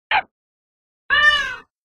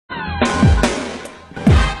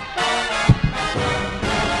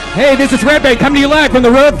Hey, this is Red Band coming to you live from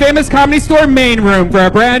the world famous Comedy Store main room for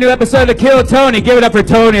a brand new episode of Kill Tony. Give it up for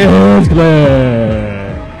Tony Hinchcliffe.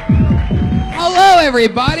 Hello,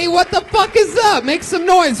 everybody. What the fuck is up? Make some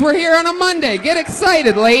noise. We're here on a Monday. Get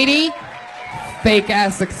excited, lady. Fake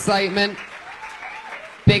ass excitement.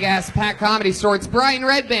 Big ass packed Comedy Store. It's Brian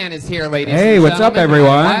Red Band is here, ladies. Hey, and what's up,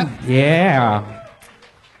 everyone? Yeah.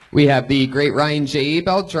 We have the great Ryan J.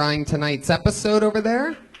 Ebelt drawing tonight's episode over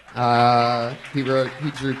there. He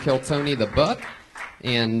drew Kill Tony the book,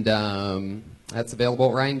 and that's available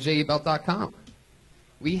at ryanjebelt.com.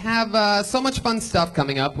 We have so much fun stuff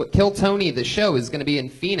coming up. With Kill Tony, the show is going to be in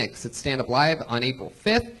Phoenix at Stand Up Live on April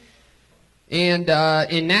 5th, and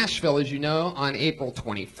in Nashville, as you know, on April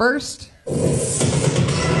 21st.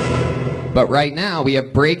 But right now, we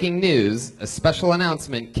have breaking news, a special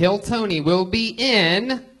announcement. Kill Tony will be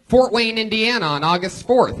in Fort Wayne, Indiana on August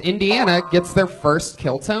 4th. Indiana gets their first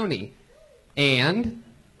Kill Tony. And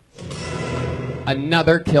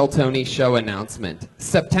another Kill Tony show announcement.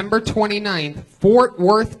 September 29th, Fort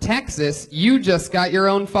Worth, Texas. You just got your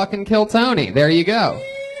own fucking Kill Tony. There you go.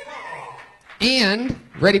 And,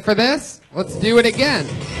 ready for this? Let's do it again.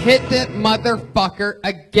 Hit that motherfucker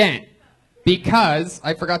again. Because,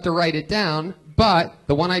 I forgot to write it down, but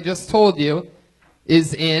the one I just told you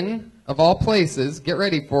is in, of all places, get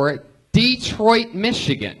ready for it, Detroit,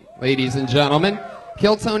 Michigan, ladies and gentlemen.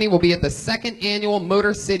 Kill Tony will be at the 2nd annual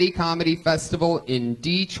Motor City Comedy Festival in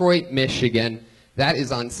Detroit, Michigan. That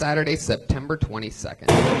is on Saturday, September 22nd.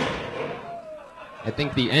 I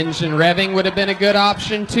think the engine revving would have been a good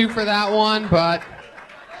option too for that one, but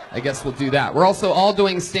I guess we'll do that. We're also all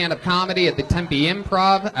doing stand-up comedy at the Tempe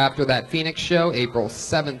Improv after that Phoenix show, April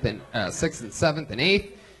 7th and 6th and 7th and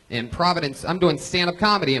 8th. In Providence, I'm doing stand-up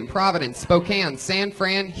comedy in Providence, Spokane, San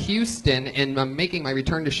Fran, Houston, and I'm making my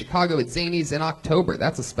return to Chicago at Zanies in October.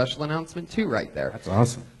 That's a special announcement too right there. That's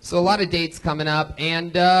awesome. So a lot of dates coming up,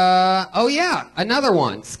 and oh yeah, another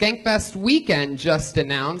one. Skankfest weekend just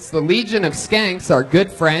announced. The Legion of Skanks, our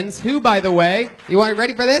good friends, who, by the way, you want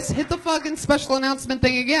ready for this? Hit the fucking special announcement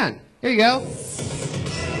thing again. Here you go.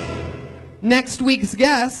 Next week's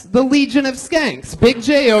guests, the Legion of Skanks, Big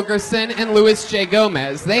J. Ogerson and Louis J.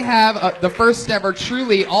 Gomez. They have the first ever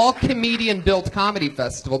truly all-comedian-built comedy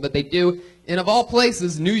festival that they do in, of all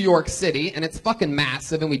places, New York City, and it's fucking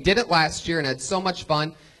massive, and we did it last year and had so much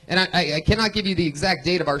fun. And I cannot give you the exact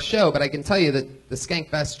date of our show, but I can tell you that the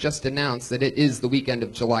Skankfest just announced that it is the weekend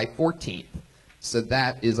of July 14th. So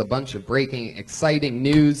that is a bunch of breaking, exciting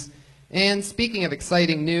news. And speaking of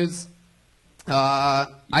exciting news,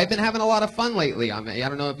 I've been having a lot of fun lately. I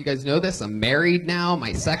don't know if you guys know this. I'm married now.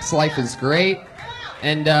 My sex life is great.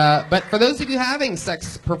 And but for those of you having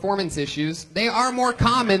sex performance issues, they are more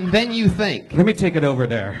common than you think. Let me take it over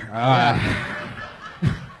there.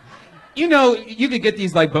 You know, you could get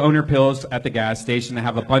these like boner pills at the gas station that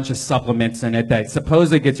have a bunch of supplements in it that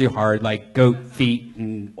supposedly gets you hard, like goat feet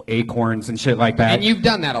and acorns and shit like that. And you've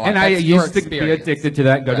done that a lot. And I used to be addicted to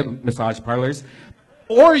that, go to massage parlors.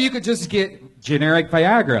 Or you could just get generic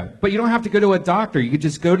Viagra, but you don't have to go to a doctor. You could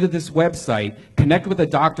just go to this website, connect with a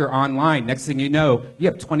doctor online. Next thing you know, you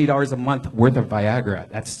have $20 a month worth of Viagra.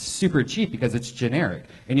 That's super cheap because it's generic,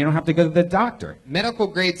 and you don't have to go to the doctor.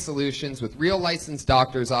 Medical-grade solutions with real licensed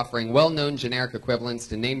doctors offering well-known generic equivalents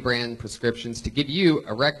to name-brand prescriptions to give you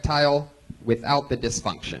erectile without the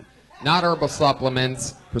dysfunction. Not herbal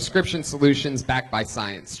supplements, prescription solutions backed by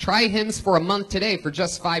science. Try Hims for a month today for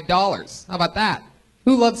just $5. How about that?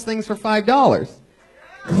 Who loves things for $5?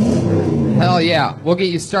 Hell yeah. We'll get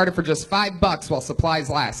you started for just $5 while supplies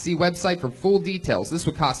last. See website for full details. This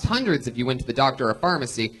would cost hundreds if you went to the doctor or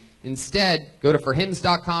pharmacy. Instead, go to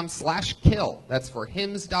forhims.com/kill. That's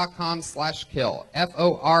forhims.com/kill.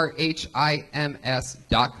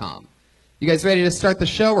 FORHIMS.com. You guys ready to start the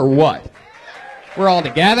show or what? We're all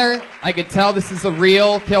together. I could tell this is a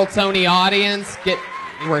real Kill Tony audience.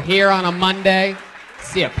 We're here on a Monday.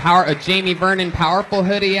 See a Jamie Vernon powerful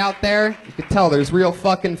hoodie out there. You can tell there's real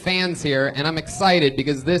fucking fans here, and I'm excited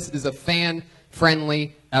because this is a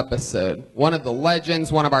fan-friendly episode. One of the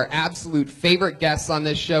legends, one of our absolute favorite guests on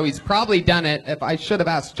this show. He's probably done it. If I should have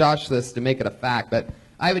asked Josh this to make it a fact, but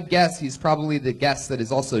I would guess he's probably the guest that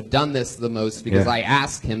has also done this the most because I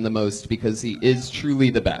ask him the most because he is truly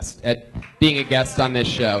the best at being a guest on this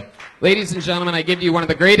show. Ladies and gentlemen, I give you one of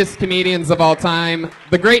the greatest comedians of all time,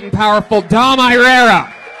 the great and powerful Dom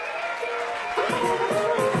Irrera.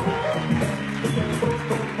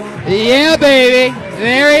 Yeah, baby.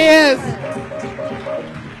 There he is.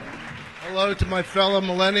 Hello to my fellow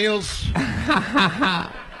millennials.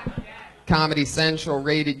 Comedy Central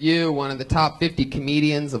rated you one of the top 50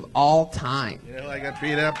 comedians of all time. You know, I got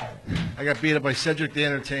beat up. I got beat up by Cedric the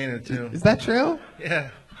Entertainer, too. Is that true? Yeah.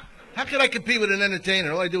 How can I compete with an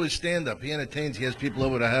entertainer? All I do is stand up. He entertains. He has people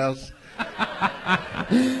over the house.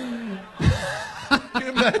 Can you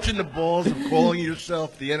imagine the balls of calling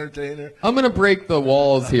yourself the entertainer? I'm going to break the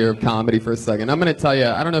walls here of comedy for a second. I'm going to tell you,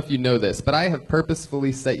 I don't know if you know this, but I have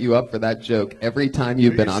purposefully set you up for that joke every time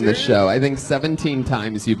you've been on the show. I think 17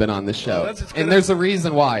 times you've been on the show. And there's a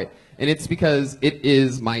reason why. And it's because it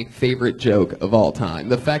is my favorite joke of all time.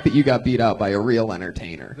 The fact that you got beat out by a real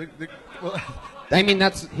entertainer. I mean,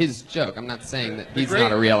 that's his joke. I'm not saying that he's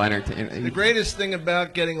not a real entertainer. The greatest thing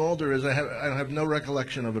about getting older is I have no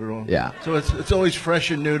recollection of it at all. Yeah. So it's always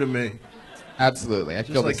fresh and new to me. Absolutely. I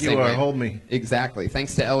feel like the same you are. way. Hold me. Exactly.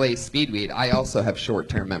 Thanks to LA Speedweed, I also have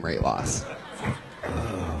short-term memory loss.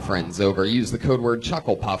 Friends over, use the code word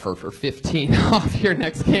Chuckle Puffer for 15 off your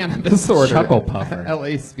next cannabis order. Chuckle Puffer.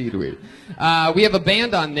 LA Speedweed. We have a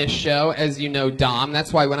band on this show, as you know, Dom.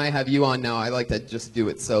 That's why when I have you on now, I like to just do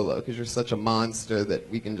it solo, because you're such a monster that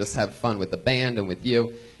we can just have fun with the band and with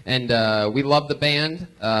you. And we love the band.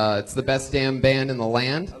 It's the best damn band in the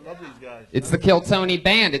land. I love these guys. It's the Kill Tony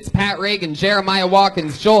Band. It's Pat Reagan, Jeremiah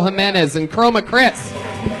Watkins, Joel Jimenez, and Chroma Chris.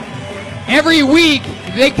 Every week,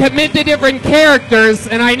 they commit to different characters,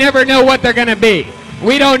 and I never know what they're going to be.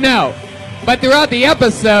 We don't know. But throughout the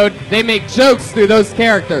episode, they make jokes through those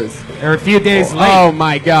characters. They're a few days late. Oh,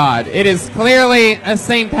 my God. It is clearly a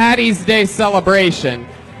St. Patty's Day celebration.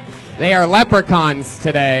 They are leprechauns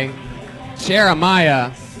today.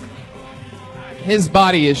 Jeremiah, his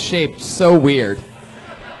body is shaped so weird.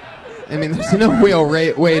 I mean, there's no real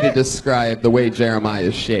way to describe the way Jeremiah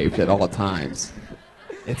is shaped at all times.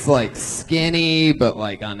 It's like skinny, but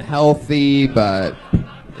like unhealthy, but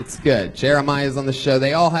it's good. Jeremiah's on the show.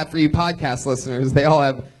 They all have, for you podcast listeners, they all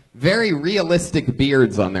have very realistic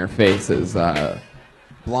beards on their faces.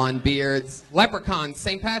 Blonde beards. Leprechauns,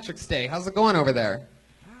 St. Patrick's Day. How's it going over there?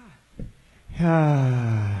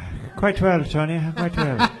 Quite well, Tony. Quite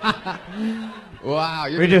well. Wow.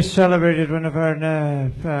 We just celebrated one of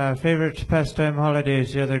our favorite pastime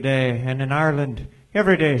holidays the other day, and in Ireland,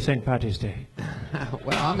 every day is St. Patty's Day.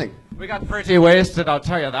 Well, We got pretty wasted, I'll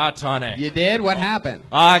tell you that, Tony. You did? What happened?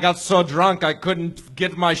 I got so drunk I couldn't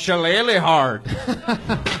get my shillelagh hard.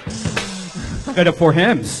 Go to For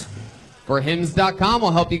Hymns. ForHymns.com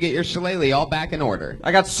will help you get your shillelagh all back in order.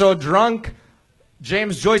 I got so drunk,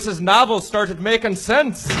 James Joyce's novel started making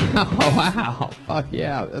sense. Oh, wow. Fuck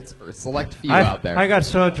yeah. That's for a select few out there. I got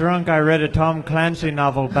so drunk I read a Tom Clancy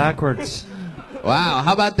novel backwards. Wow.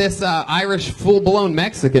 How about this Irish full-blown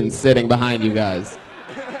Mexican sitting behind you guys?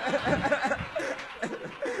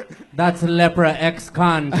 That's Lepra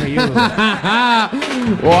ex-con for you.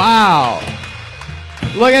 Wow.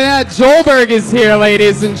 Look at that. Joelberg is here,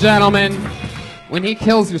 ladies and gentlemen. When he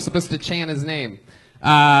kills, you're supposed to chant his name.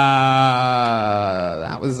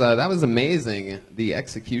 That was amazing, the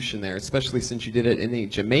execution there, especially since you did it in a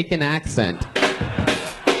Jamaican accent.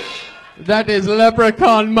 That is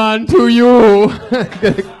Leprechaun Man to you.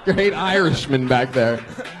 Great Irishman back there.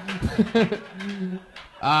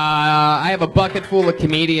 I have a bucket full of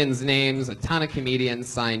comedians' names, a ton of comedians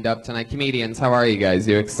signed up tonight. Comedians, how are you guys?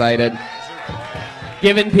 You excited?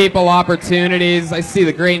 Giving people opportunities. I see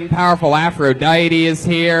the great and powerful Aphrodite is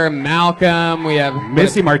here. Malcolm. We have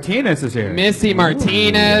Missy Martinez is here. Missy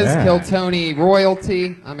Martinez, yeah. Kill Tony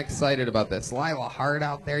royalty. I'm excited about this. Lila Hart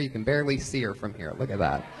out there. You can barely see her from here. Look at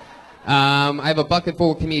that. I have a bucket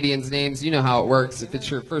full of comedians' names. You know how it works. If it's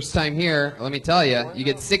your first time here, let me tell you, you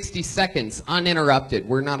get 60 seconds uninterrupted.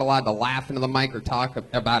 We're not allowed to laugh into the mic or talk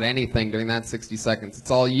about anything during that 60 seconds. It's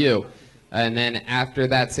all you. And then after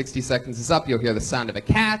that 60 seconds is up, you'll hear the sound of a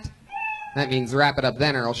cat. That means wrap it up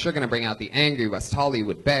then, or else you're going to bring out the angry West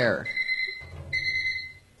Hollywood bear.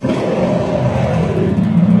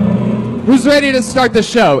 Who's ready to start the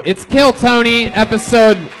show? It's Kill Tony,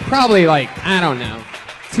 episode probably like, I don't know,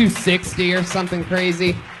 260 or something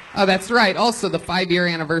crazy. Oh, that's right. Also, the 5-year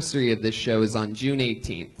anniversary of this show is on June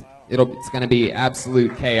 18th. It's going to be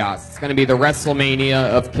absolute chaos. It's going to be the WrestleMania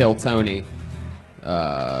of Kill Tony.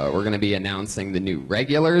 We're going to be announcing the new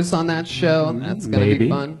regulars on that show. That's going to be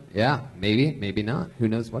fun. Yeah, maybe, maybe not. Who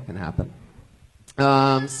knows what can happen.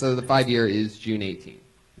 So the 5-year is June 18th. Can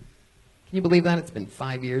you believe that? It's been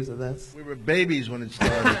 5 years of this. We were babies when it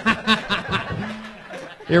started.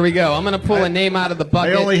 Here we go. I'm going to pull a name out of the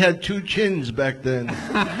bucket. I only had 2 chins back then.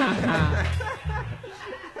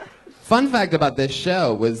 Fun fact about this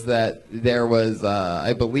show was that there was,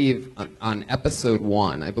 I believe, on episode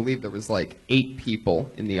 1, I believe there was like 8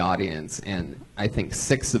 people in the audience, and I think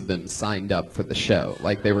 6 of them signed up for the show.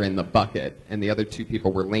 Like they were in the bucket, and the other 2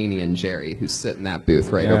 people were Lainey and Jerry, who sit in that booth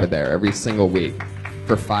right over there every single week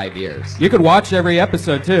for 5 years. You could watch every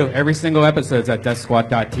episode too. Every single episode's at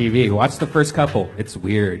deathsquad.tv. Watch the first couple. It's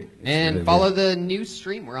weird. And really follow the new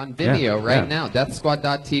stream. We're on Vimeo right now,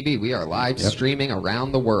 deathsquad.tv. We are live streaming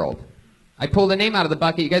around the world. I pulled a name out of the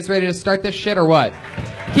bucket. You guys ready to start this shit or what?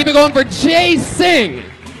 Keep it going for Jay Singh.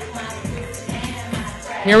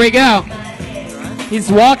 Here we go.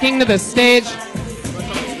 He's walking to the stage.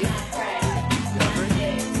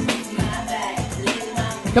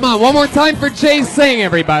 Come on, one more time for Jay Singh,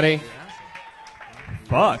 everybody.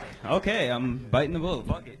 Fuck. Okay, I'm biting the bullet.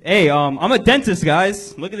 Fuck it. Hey, I'm a dentist,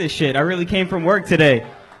 guys. Look at this shit. I really came from work today.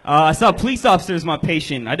 I saw a police officer as my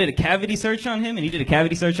patient. I did a cavity search on him, and he did a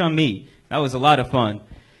cavity search on me. That was a lot of fun.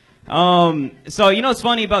 So, you know what's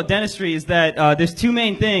funny about dentistry is that there's 2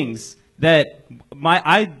 main things that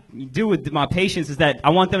I do with my patients is that I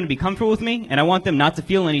want them to be comfortable with me, and I want them not to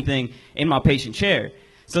feel anything in my patient chair.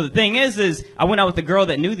 So the thing is I went out with a girl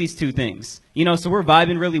that knew these 2 things. You know, so we're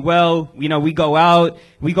vibing really well. You know, we go out,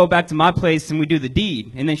 we go back to my place, and we do the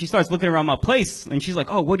deed. And then she starts looking around my place, and she's like,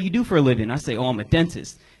 oh, what do you do for a living? I say, oh, I'm a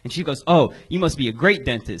dentist. And she goes, oh, you must be a great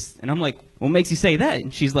dentist. And I'm like, what makes you say that?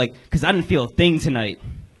 And she's like, because I didn't feel a thing tonight.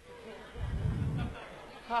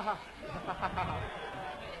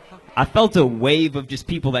 I felt a wave of just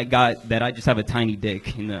people that got that I just have a tiny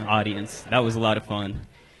dick in the audience. That was a lot of fun.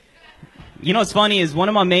 You know what's funny is one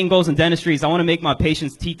of my main goals in dentistry is I want to make my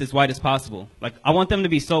patients' teeth as white as possible. Like, I want them to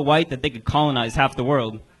be so white that they could colonize half the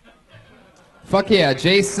world. Fuck yeah,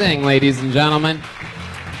 Jay Singh, ladies and gentlemen.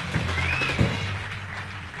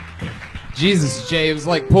 Jesus, Jay, it was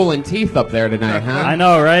like pulling teeth up there tonight, huh? I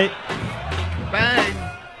know, right? Bang.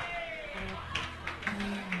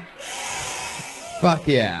 Fuck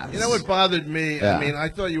yeah. You know what bothered me? Yeah. I mean, I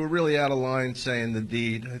thought you were really out of line saying the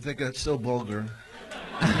deed. I think that's so vulgar.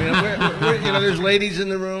 I mean, you know, there's ladies in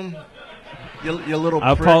the room. You little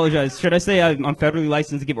I prick. apologize. Should I say I'm federally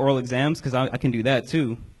licensed to give oral exams? Because I can do that,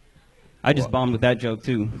 too. I just bombed with that joke,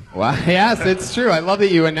 too. Well, yes, it's true. I love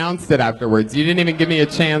that you announced it afterwards. You didn't even give me a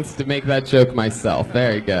chance to make that joke myself.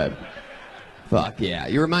 Very good. Fuck yeah.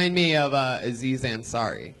 You remind me of Aziz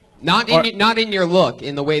Ansari. Not in your look,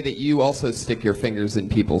 in the way that you also stick your fingers in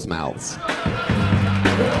people's mouths.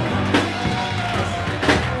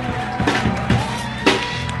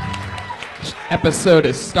 Episode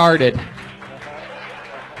has started.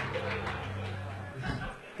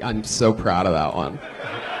 I'm so proud of that one.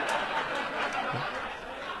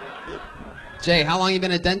 Jay, how long you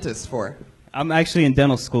been a dentist for? I'm actually in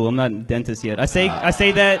dental school. I'm not a dentist yet. I say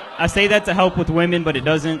that to help with women, but it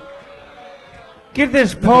doesn't. Get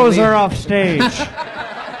this poser off stage.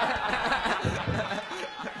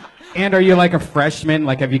 And are you like a freshman?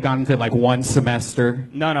 Like, have you gone to like 1 semester?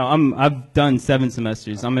 No, I've done 7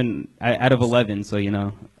 semesters. I'm out of 11, so you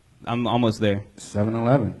know, I'm almost there.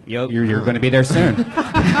 7-11. Yep. You're going to be there soon.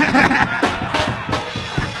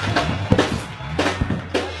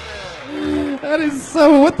 That is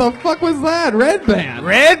so. What the fuck was that? Red Band.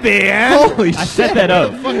 Red Band? Holy shit. I set that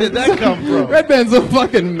up. Where the fuck did that come from? Red Band's a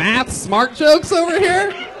fucking math smart jokes over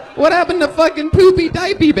here. What happened to fucking Poopy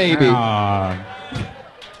Dipey Baby?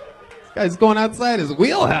 This guy's going outside his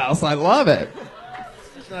wheelhouse. I love it.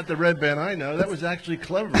 It's not the Red Band I know. That was actually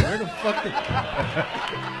clever. Where the fuck did...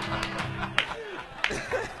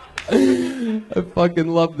 I fucking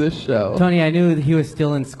love this show. Tony, I knew that he was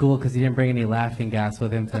still in school because he didn't bring any laughing gas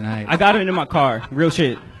with him tonight. I got it in my car. Real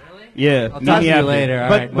shit. Yeah. I'll talk to you later. All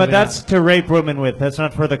right, But that's to rape women with. That's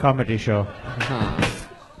not for the comedy show.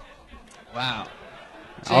 Wow.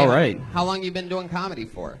 All right. How long you been doing comedy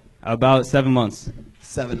for? About 7 months.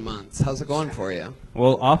 7 months. How's it going for you?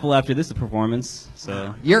 Well, awful after this performance.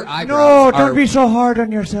 So. Your No, eyebrows don't are... be so hard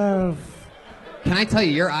on yourself. Can I tell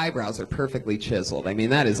you, your eyebrows are perfectly chiseled. I mean,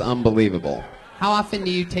 that is unbelievable. How often do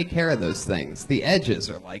you take care of those things? The edges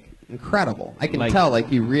are, like, incredible. I can tell,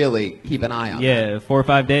 like, you really keep an eye on them. Yeah, 4 or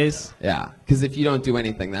 5 days. Yeah, because if you don't do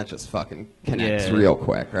anything, that just fucking connects real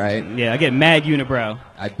quick, right? Yeah, I get mad unibrow.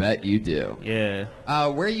 I bet you do. Yeah.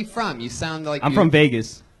 Where are you from? You sound like I'm from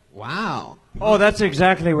Vegas. Wow. Oh, that's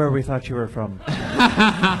exactly where we thought you were from.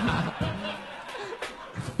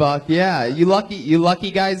 Fuck yeah. You lucky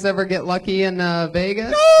guys ever get lucky in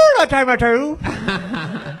Vegas? No, a time or two.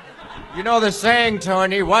 You know the saying,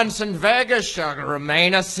 Tony, once in Vegas shall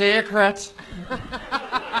remain a secret.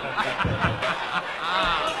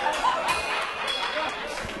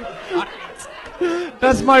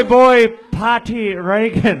 That's my boy, Patty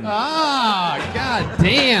Reagan. Ah, god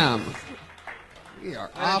damn. We are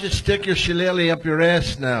Why don't off. you stick your shillelagh up your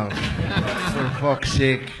ass now? For fuck's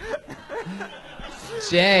sake.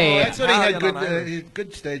 Jay. That's what he had Italian on good, Irish.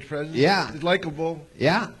 good stage presence. Yeah. He's likable.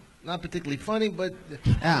 Yeah. Not particularly funny, but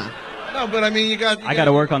Yeah. no. But I mean, you got. I got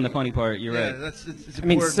to work on the funny part. You're Yeah, right. that's. It's I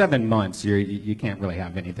mean, important. 7 months. You can't really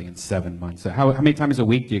have anything in 7 months. So how many times a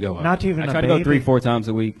week do you go up? Not even I a try to baby. go 3-4 times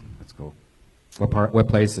a week. That's cool. What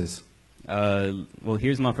places? Well,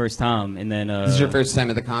 here's my first time, and then This is your first time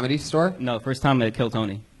at the Comedy Store? no, first time at Kill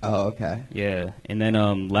Tony. Oh, okay. Yeah, and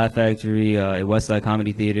then Laugh Factory, at Westside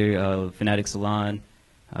Comedy Theater, Fanatic Salon.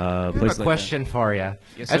 I have Place a like question for you.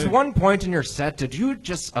 Yes, At sir. one point in your set, did you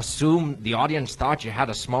just assume the audience thought you had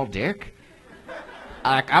a small dick?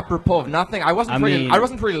 Like, apropos of nothing. I wasn't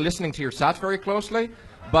really listening to your set very closely,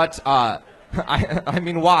 but I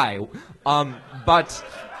mean, why? But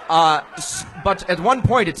at one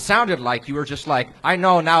point it sounded like you were just like, I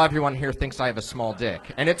know now everyone here thinks I have a small dick,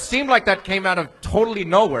 and it seemed like that came out of totally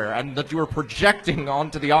nowhere, and that you were projecting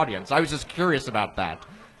onto the audience. I was just curious about that.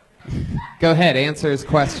 Go ahead, answer his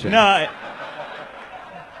question. No.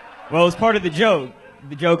 Well, it's part of the joke.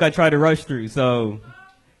 The joke I try to rush through. So,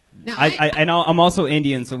 No, I know I'm also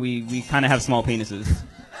Indian, so we kind of have small penises.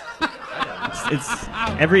 it's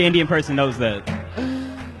every Indian person knows that.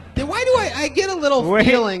 Then why do I get a little Wait.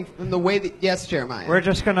 feeling from the way that... Yes, Jeremiah. We're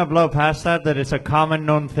just gonna blow past that it's a common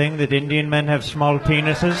known thing that Indian men have small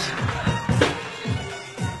penises.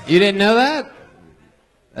 You didn't know that?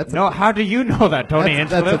 That's No, how do you know that, Tony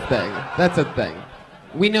that's a Hinchcliffe? thing. That's a thing.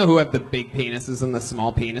 We know who have the big penises and the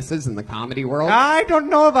small penises in the comedy world. I don't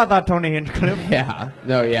know about that, Tony Hinchcliffe. Yeah.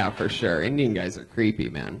 No, yeah, for sure. Indian guys are creepy,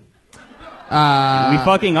 man. We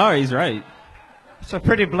fucking are. He's right. It's a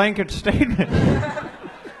pretty blanket statement.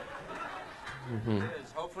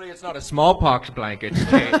 Hopefully it's not a smallpox blanket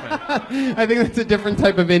statement. I think that's a different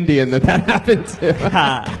type of Indian that happened to.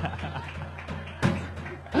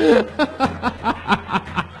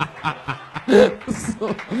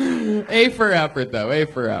 A for effort, though. A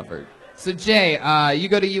for effort. So, Jay, you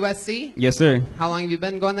go to USC? Yes, sir. How long have you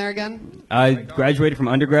been going there again? I graduated from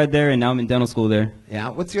undergrad there, and now I'm in dental school there. Yeah.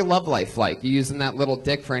 What's your love life like? You using that little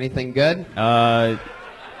dick for anything good?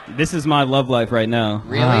 This is my love life right now.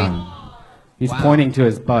 Really? Wow. He's Wow. pointing to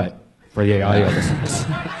his butt for the audio listeners.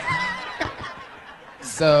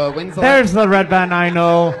 So, when's the There's the red band I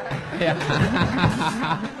know.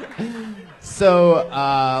 So,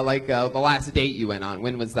 the last date you went on,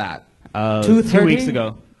 when was that? 2 weeks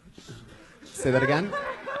ago. Say that again?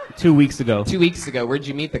 2 weeks ago. 2 weeks ago. Where'd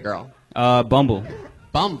you meet the girl? Bumble.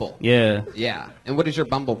 Bumble. Yeah. Yeah. And what does your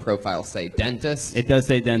Bumble profile say? Dentist? It does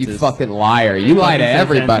say dentist. You fucking liar. You lie to Fucking says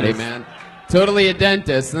everybody, dentist. man. Totally a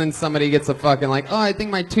dentist, and then somebody gets a fucking like, oh, I think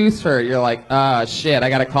my tooth's hurt. You're like, shit, I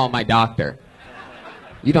gotta call my doctor.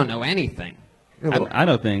 You don't know anything. I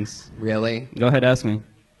know things. Really? Go ahead, ask me.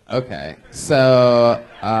 Okay. So,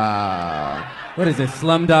 What is this,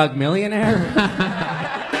 Slumdog Millionaire?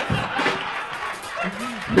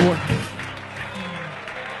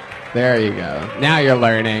 there you go. Now you're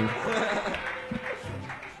learning.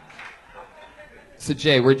 So,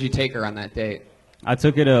 Jay, where'd you take her on that date? I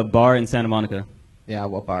took her to a bar in Santa Monica. Yeah,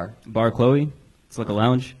 what bar? Bar Chloe. It's like a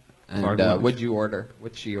lounge. Bar And lounge. what'd you order?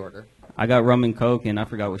 What'd she order? I got rum and coke, and I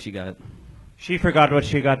forgot what she got. She forgot what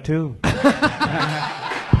she got too.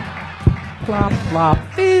 Plop, plop,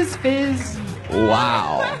 fizz, fizz.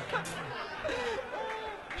 Wow.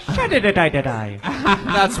 Shut-it-I-did-I.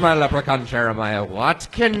 That's my leprechaun Jeremiah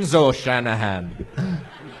Watkins O'Shanahan.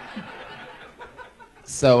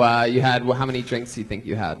 So, you had, how many drinks do you think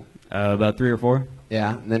you had? About 3 or 4.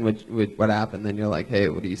 Yeah, and then what happened? Then you're like, hey,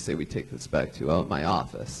 what do you say we take this back to my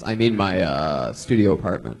office? I mean, my studio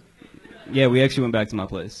apartment. Yeah, we actually went back to my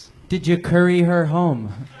place. Did you curry her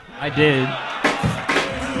home? I did.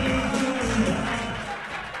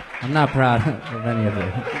 I'm not proud of any of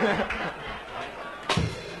it.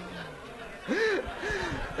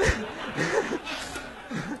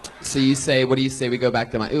 So you say, what do you say we go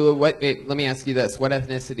back to my? Ooh, wait, let me ask you this: what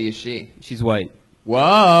ethnicity is she? She's white.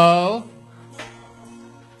 Whoa.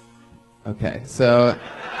 Okay, so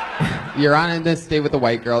you're on this date with a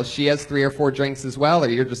white girl. She has 3 or 4 drinks as well, or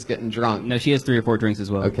you're just getting drunk? No, she has 3 or 4 drinks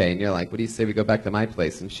as well. Okay, and you're like, what do you say we go back to my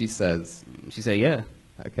place? And she says, She said, yeah.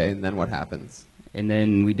 okay, and then what happens? And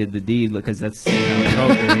then we did the deed because that's how it's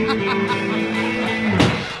over.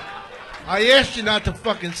 I asked you not to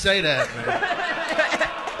fucking say that, man.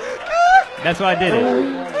 That's why I did it.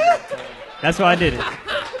 That's why I did it.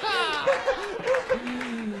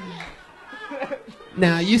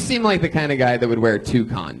 Now, you seem like the kind of guy that would wear 2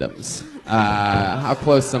 condoms. How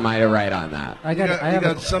close am I to right on that? I You got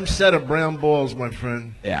got some set of brown balls, my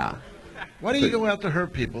friend. Yeah. Why do you go out to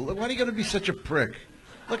hurt people? Why do you got to be such a prick?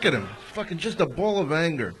 Look at him. Fucking just a ball of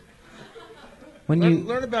anger.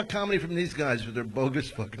 Learn about comedy from these guys with their bogus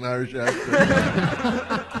fucking Irish accent.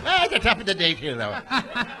 They're top of the date here, though.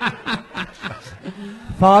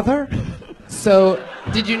 Father? So,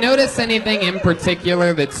 did you notice anything in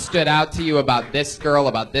particular that stood out to you about this girl,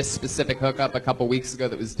 about this specific hookup a couple weeks ago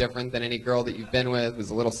that was different than any girl that you've been with? Was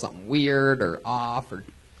a little something weird or off or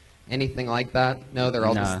anything like that? No, they're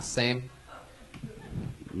all just the same?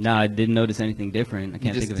 No, I didn't notice anything different. I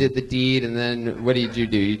can't think of it. You just did the deed, and then what did you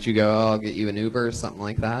do? Did you go, I'll get you an Uber or something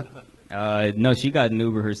like that? No, she got an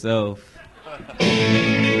Uber herself.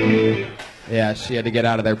 Yeah, she had to get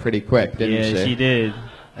out of there pretty quick, didn't she? Yeah, she did.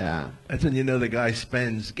 Yeah. That's when you know the guy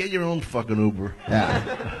spends. Get your own fucking Uber.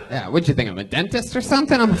 Yeah. Yeah, what'd you think, I'm a dentist or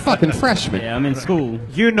something? I'm a fucking freshman. Yeah, I'm in school.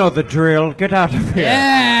 You know the drill. Get out of here.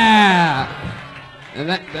 Yeah!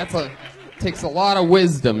 And takes a lot of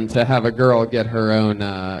wisdom to have a girl get her own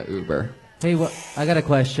Uber. Hey, I got a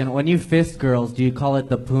question. When you fist girls, do you call it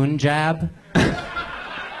the Punjab?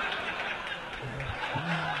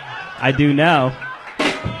 I do now.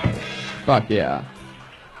 Fuck yeah.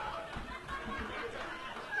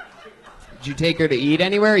 Did you take her to eat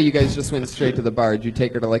anywhere, or you guys just went straight to the bar? Did you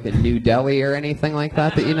take her to like a New Delhi or anything like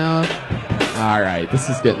that you know of? All right, this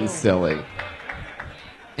is getting silly.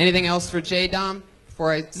 Anything else for J. Dom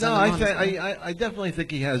before I send him on? I definitely think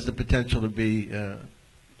he has the potential to be a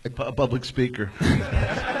public speaker.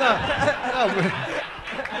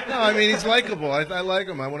 No, I mean he's likable. I like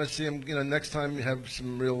him. I want to see him. Next time have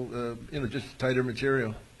some real, just tighter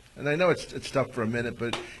material. And I know it's tough for a minute,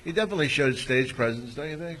 but he definitely showed stage presence, don't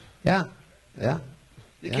you think? Yeah. Yeah.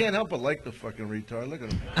 You can't help but like the fucking retard. Look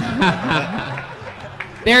at him.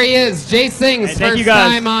 There he is, Jay Singh's first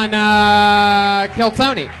time on Kill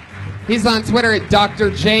Tony. He's on Twitter at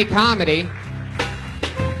Dr. J Comedy.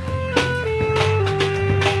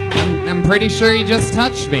 I'm pretty sure he just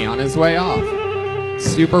touched me on his way off.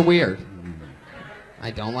 Super weird.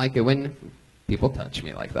 I don't like it when people touch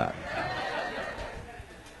me like that.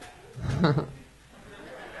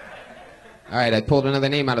 All right, I pulled another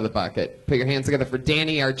name out of the bucket. Put your hands together for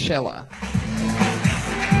Danny Archilla.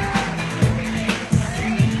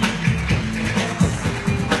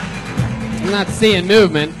 I'm not seeing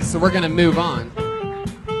movement, so we're going to move on.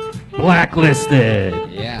 Blacklisted.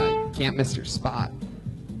 Yeah, you can't miss your spot.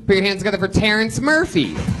 Put your hands together for Terrence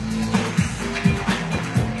Murphy.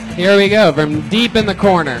 Here we go, from deep in the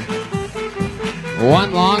corner.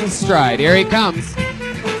 One long stride. Here he comes.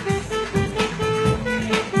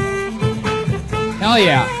 Hell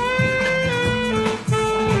yeah.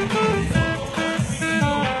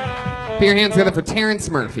 Put your hands together for Terrence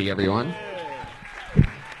Murphy, everyone.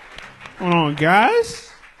 Hold on,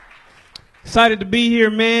 guys. Excited to be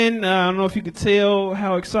here, man. I don't know if you could tell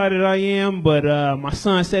how excited I am, but my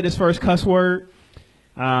son said his first cuss word.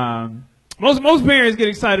 Most parents get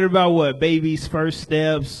excited about what, baby's first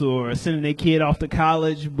steps or sending their kid off to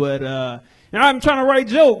college, but I'm trying to write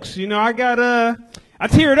jokes. I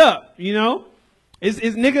teared up. Is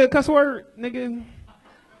nigga a cuss word, nigga?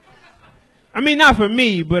 I mean, not for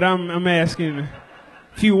me, but I'm asking a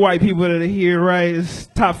few white people that are here, right? It's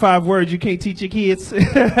top 5 words you can't teach your kids.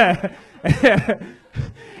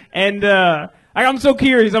 And I'm so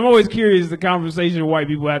curious. I'm always curious the conversation white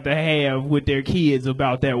people have to have with their kids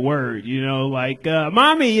about that word.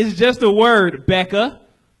 Mommy is just a word, Becca.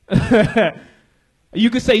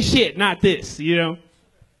 You could say shit, not this.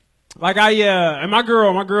 Like and my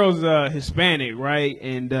girl's Hispanic, right?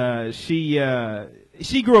 And she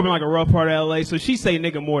grew up in like a rough part of LA, so she say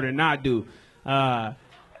nigga more than I do.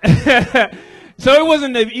 So it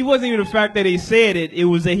wasn't even the fact that he said it; it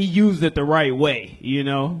was that he used it the right way.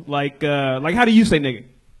 Like how do you say nigga?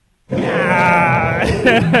 Fuck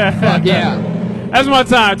yeah! That's my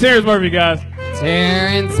time. Terrence Murphy, guys.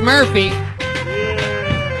 Terrence Murphy.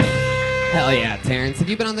 Hell yeah, Terrence. Have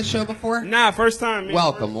you been on the show before? Nah, first time, man.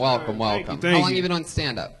 Welcome. Thank How long you. have you been on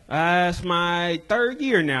stand-up? It's my 3rd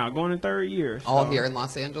year now, going in 3rd year. All here in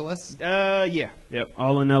Los Angeles? Yeah. Yep,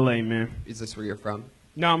 all in LA, man. Is this where you're from?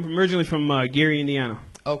 No, I'm originally from Gary, Indiana.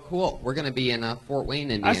 Oh, cool. We're going to be in Fort Wayne,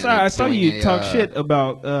 Indiana. I saw you talk shit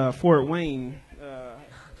about Fort Wayne.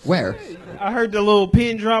 Where? I heard the little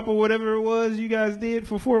pin drop or whatever it was you guys did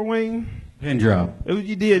for Fort Wayne. Pin drop.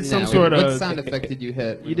 You did some sort of... What sound effect did you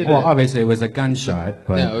hit? You did obviously it was a gunshot,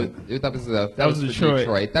 but... No, that was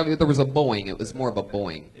Detroit. There was a Boeing. It was more of a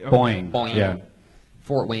Boeing. Boeing. Boeing. Yeah.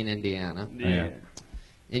 Fort Wayne, Indiana. Yeah.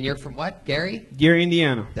 And you're from what, Gary? Gary,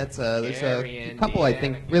 Indiana. That's there's Gary, a couple, I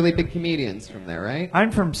think, Indiana. really big comedians from there, right? I'm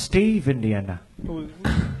from Steve, Indiana. All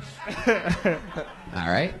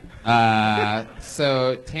right.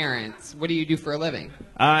 So Terrence, what do you do for a living?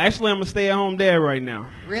 Actually, I'm a stay-at-home dad right now.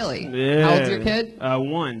 Really? Yeah. How old's your kid?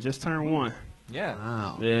 1. Just turned 1. Yeah.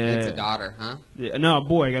 Wow. Yeah. It's a daughter, huh? Yeah, no, a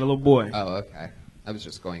boy. I got a little boy. Oh, okay. I was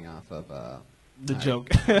just going off of The joke.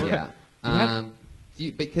 yeah.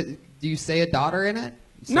 Do you say a daughter in it?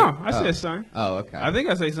 No, I said son. Oh, okay. I think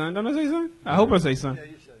I say son. Don't I say son? I hope I say son.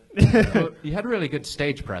 You had really good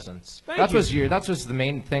stage presence. Thank That you. was the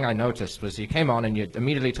main thing I noticed was you came on and you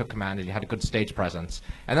immediately took command and you had a good stage presence.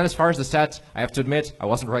 And then as far as the set, I have to admit I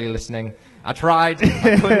wasn't really listening. I tried.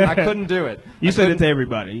 I couldn't do it. You said it to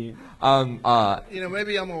everybody. You know,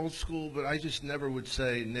 maybe I'm old school, but I just never would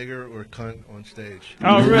say nigger or cunt on stage.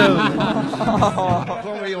 Oh, really?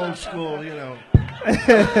 Call me old school, you know.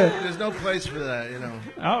 There's no place for that, you know.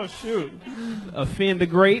 Oh, shoot. Offend the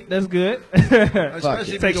great. That's good.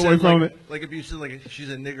 Especially if Take you away said, from like, it. like if you said like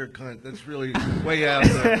she's a nigger cunt, that's really way out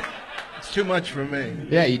there. It's too much for me.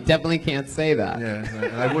 Yeah, you definitely can't say that.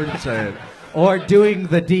 Yeah, I wouldn't say it. Or doing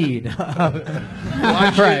the deed.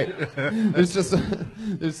 Right.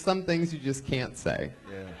 There's some things you just can't say.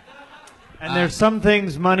 Yeah. And there's some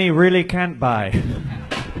things money really can't buy.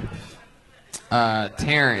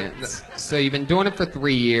 Terrence, so you've been doing it for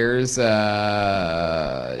 3 years. You're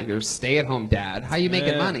a stay-at-home dad. How you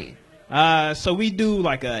making money? So we do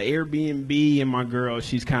like a Airbnb, and my girl,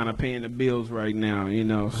 she's kind of paying the bills right now, you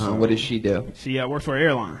know. So What does she do? She works for an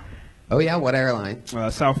airline, Oh yeah, what airline?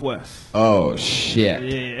 Southwest. Oh shit.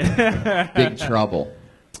 Yeah. Big trouble.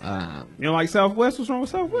 You don't like Southwest? What's wrong with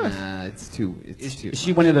Southwest? Nah, it's too. Is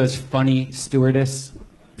she one of those funny stewardess?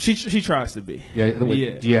 She tries to be. Yeah.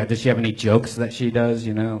 Does she have any jokes that she does?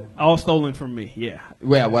 You know. All stolen from me. Yeah.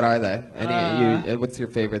 Yeah, what are they? What's your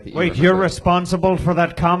favorite? That you Wait, you're remember? responsible for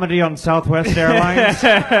that comedy on Southwest Airlines?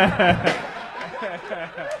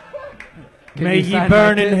 May you ye sign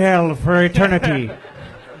burn my in kid? hell for eternity.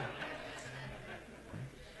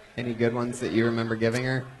 Any good ones that you remember giving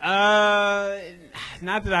her?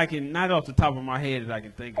 Not off the top of my head that I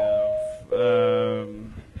can think of.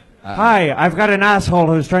 Hi, I've got an asshole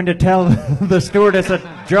who's trying to tell the stewardess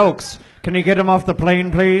jokes. Can you get him off the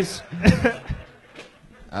plane, please?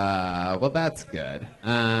 Well, that's good.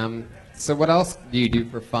 So what else do you do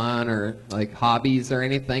for fun or like hobbies or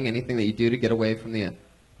anything? Anything that you do to get away from the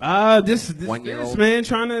This 1-year-old? man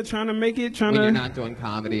trying to make it. When you're not doing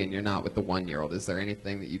comedy and you're not with the 1-year-old, is there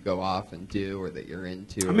anything that you go off and do or that you're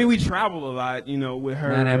into? I mean, we travel a lot, you know, with her.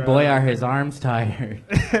 Man, and boy, are his arms tired.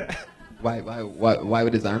 Why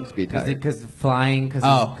would his arms be tired? Because flying, because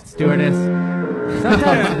Oh. stewardess.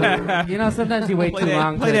 Sometimes, sometimes you wait too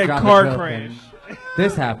long play to that drop car a joke crash. and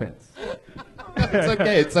this happens. It's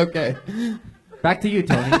okay. It's okay. Back to you,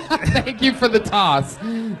 Tony. Thank you for the toss.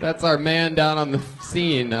 That's our man down on the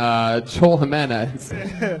scene, Joel Jimenez.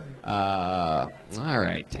 All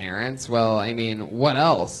right, Terrence. Well, I mean, what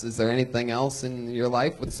else? Is there anything else in your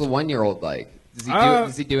life? What's the 1-year-old like?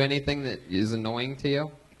 Does he do anything that is annoying to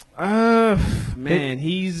you? Man,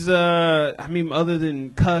 he's I mean, other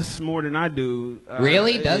than cuss more than I do.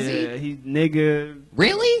 Really? Does he? Yeah, he's nigga.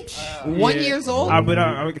 Really? 1 Yeah. years old? But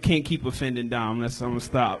I can't keep offending Dom. That's I'm gonna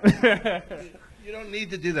stop. You don't need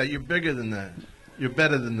to do that. You're bigger than that. You're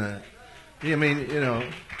better than that. I mean, you know.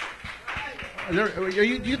 Do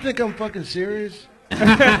you think I'm fucking serious?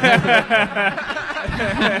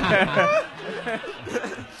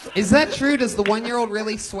 Is that true? Does the 1-year-old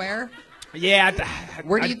really swear? Yeah.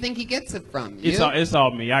 Where do you think he gets it from? It's You? it's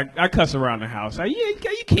all me. I cuss around the house. You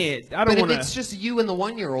can't. I don't But if want it's just you and the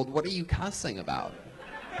 1-year-old, what are you cussing about?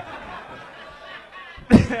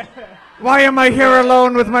 Why am I here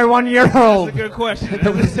alone with my 1-year-old? That's a good question.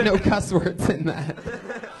 There was no cuss words in that.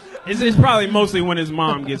 It's probably mostly when his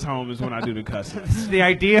mom gets home is when I do the cussing. The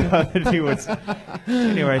idea that he was.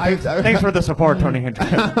 Anyway, thanks for the support, Tony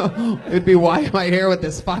Hendrick. It'd be, why am I here with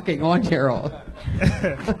this fucking 1-year-old?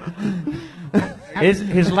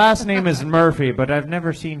 His last name is Murphy, but I've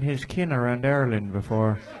never seen his kin around Ireland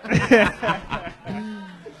before.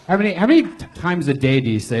 How many times a day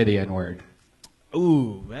do you say the N-word?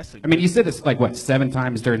 Ooh, that's a I mean, you said this like, what, 7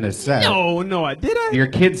 times during this set? No, I did I? Your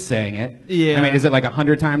kid's saying it. Yeah. I mean, is it like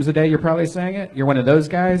 100 times a day you're probably saying it? You're one of those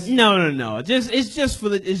guys? No. It's just for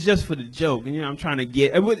the joke. And, you know, I'm trying to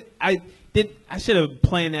get. I should have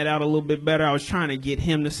planned that out a little bit better. I was trying to get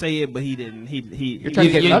him to say it, but he didn't. You're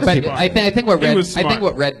trying to get other people. I think what He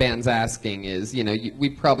Red Band's asking is, you know, we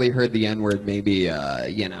probably heard the N-word maybe, you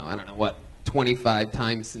know, I don't know 25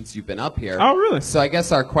 times since you've been up here. Oh, really? So I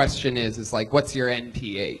guess our question is like, what's your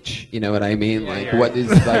NPH? You know what I mean? Yeah, like, yeah. what is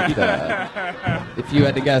like the... If you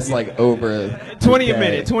had to guess, like, over... 20 a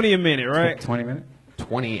minute, 20 a minute, right? 20 minutes?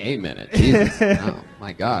 28 minutes. Jesus. Oh,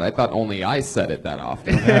 my God. I thought only I said it that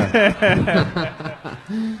often. Can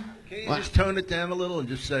you just tone it down a little and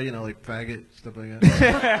just say, you know, like faggot, stuff like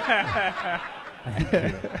that?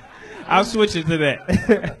 I'll switch it to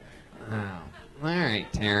that. Oh. All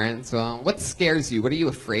right, Terrence. Well, what scares you? What are you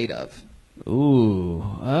afraid of? Ooh,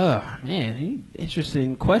 man,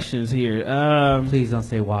 interesting questions here. Please don't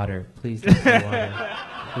say water. Please don't say water.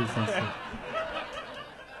 Please don't say.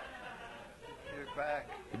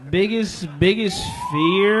 Biggest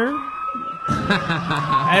fear.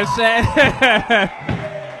 That's that.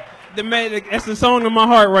 That's the song of my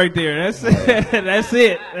heart right there. That's that's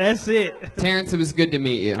it. That's it. Terrence, it was good to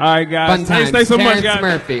meet you. All right, guys. Fun times. Thanks so much, Terrence guys.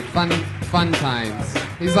 Murphy. Fun times.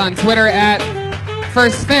 He's on Twitter at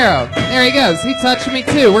First Pharaoh. There he goes. He touched me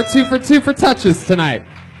too. We're 2 for 2 for touches tonight.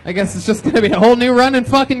 I guess it's just gonna be a whole new running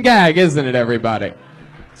fucking gag, isn't it, everybody?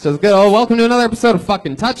 So it's good. Oh, welcome to another episode of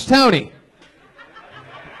fucking Touch Tony.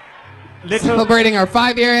 Celebrating our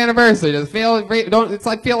 5-year anniversary. Feel like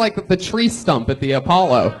the tree stump at the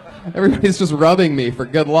Apollo. Everybody's just rubbing me for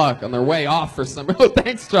good luck on their way off for some. Oh,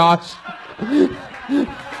 thanks, Josh.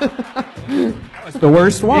 That's the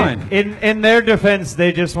worst one. In their defense,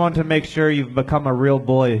 they just want to make sure you've become a real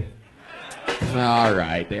boy. All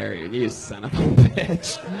right, there you son of a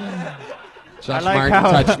bitch. Josh like Martin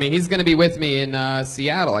how- touched me. He's going to be with me in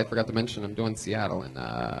Seattle. I forgot to mention I'm doing Seattle, and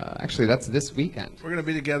actually that's this weekend. We're going to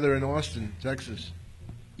be together in Austin, Texas.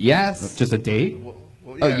 Yes. Just a date? Well,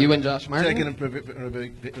 Oh, you and Josh Martin? Taking him for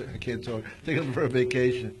I can't talk. Taking him for a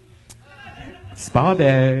vacation. Spa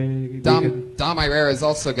day. Dom Irrera is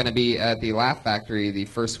also going to be at the Laugh Factory the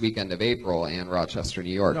first weekend of April in Rochester, New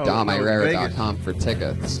York. No, DomIrrera.com for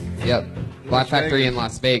tickets. Yep. Laugh Factory in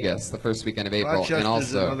Las Vegas the first weekend of April. Rochester's and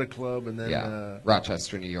also another club, and then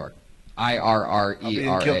Rochester, New York. I'll be in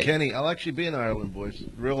IRRERA. Kilkenny. I'll actually be in Ireland, boys.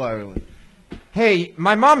 Real Ireland. Hey,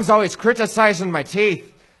 my mom's always criticizing my teeth.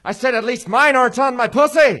 I said at least mine aren't on my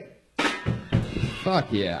pussy.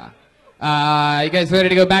 Fuck yeah. You guys ready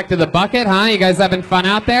to go back to the bucket, huh? You guys having fun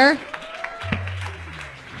out there?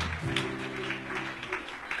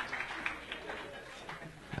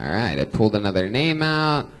 All right, I pulled another name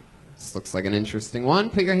out. This looks like an interesting one.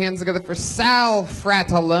 Put your hands together for Sal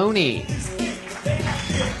Fratelloni.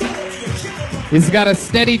 He's got a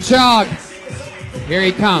steady jog. Here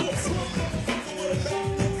he comes.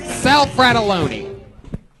 Sal Fratelloni.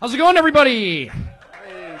 How's it going, everybody?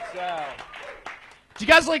 Hey, Sal. Do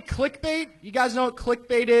you guys like clickbait? You guys know what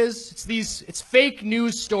clickbait is? It's fake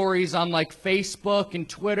news stories on like Facebook and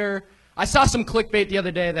Twitter. I saw some clickbait the other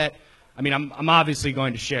day that, I mean, I'm obviously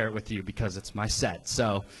going to share it with you because it's my set.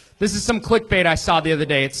 So this is some clickbait I saw the other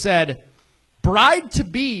day. It said,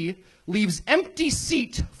 bride-to-be leaves empty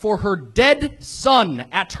seat for her dead son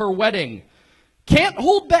at her wedding. Can't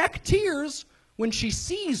hold back tears when she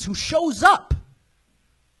sees who shows up.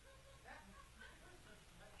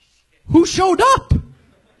 Who showed up?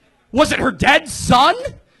 Was it her dead son?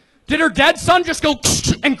 Did her dead son just go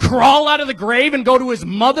and crawl out of the grave and go to his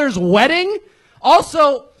mother's wedding?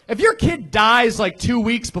 Also, if your kid dies like 2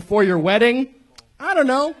 weeks before your wedding, I don't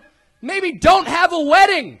know, maybe don't have a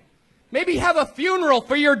wedding. Maybe have a funeral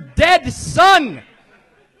for your dead son.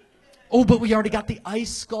 Oh, but we already got the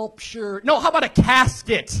ice sculpture. No, how about a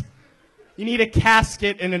casket? You need a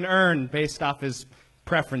casket and an urn based off his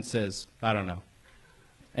preferences. I don't know.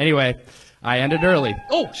 Anyway, I ended early.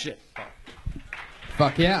 Oh, shit.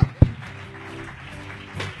 Fuck yeah.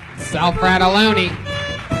 Sal Fratelloni.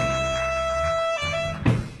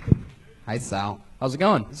 Hi, Sal. How's it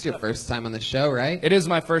going? This is your first time on the show, right? It is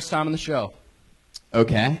my first time on the show.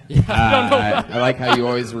 Okay. I like how you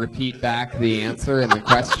always repeat back the answer and the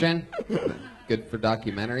question. Good for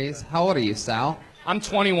documentaries. How old are you, Sal? I'm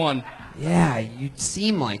 21. Yeah, you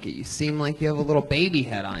seem like it. You seem like you have a little baby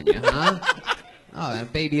head on you, huh? Oh,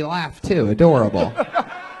 that baby laugh too. Adorable.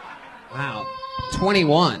 Wow.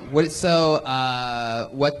 21. What's your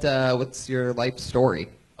life story?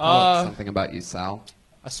 Tell us something about you, Sal.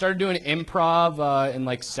 I started doing improv in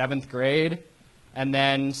like 7th grade, and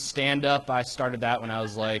then stand-up, I started that when I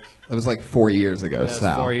was like... That was like 4 years ago,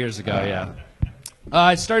 Sal. 4 years ago, yeah.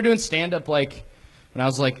 I started doing stand-up like when I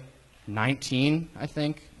was like 19, I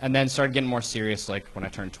think, and then started getting more serious like when I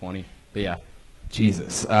turned 20. But yeah.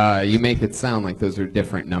 Jesus, you make it sound like those are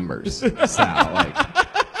different numbers, Sal. Like,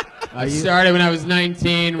 I started when I was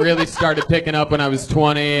 19, really started picking up when I was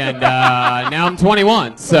 20, and now I'm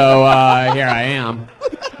 21. So here I am.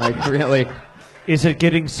 Like, really, Is it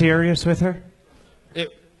getting serious with her?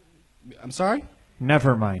 I'm sorry?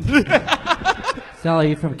 Never mind. Sal, are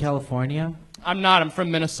you from California? I'm not. I'm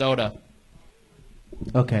from Minnesota.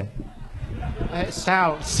 Okay.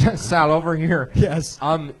 Sal, over here. Yes.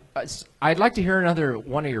 I'd like to hear another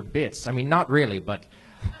one of your bits. I mean, not really, but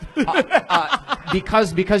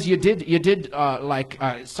because you did like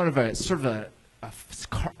sort of a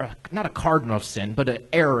not a cardinal sin, but an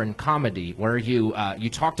error in comedy where you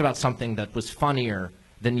talked about something that was funnier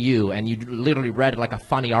than you, and you literally read like a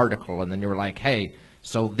funny article, and then you were like, hey,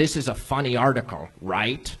 so this is a funny article,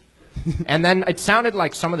 right? And then it sounded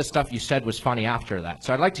like some of the stuff you said was funny after that.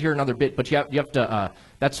 So I'd like to hear another bit, but you have to,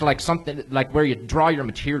 that's like something, like where you draw your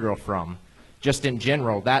material from, just in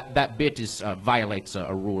general, that bit violates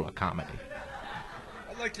a rule of comedy.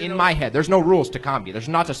 In my head, there's no rules to comedy. There's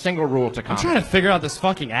not a single rule to comedy. I'm trying to figure out this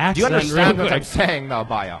fucking accent. Do you understand real what I'm quick. saying, though,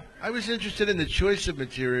 Bayo? I was interested in the choice of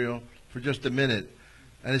material for just a minute,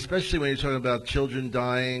 and especially when you're talking about children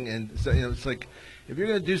dying, and it's like, if you're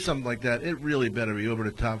going to do something like that, it really better be over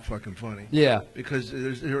the top fucking funny. Yeah. Because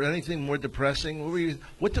is there anything more depressing?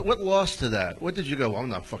 What lost to that? What did you go, well, I'm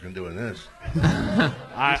not fucking doing this?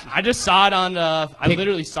 I just saw it on, I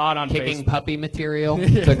literally saw it on Kicking Facebook. puppy material.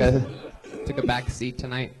 Took a back seat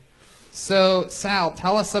tonight. So, Sal,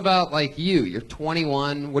 tell us about, like, you. You're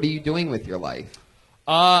 21. What are you doing with your life?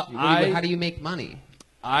 How do you make money?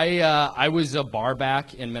 I was a bar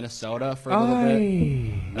back in Minnesota for a little bit.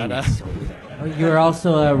 And, You were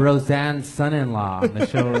also a Roseanne's son-in-law on the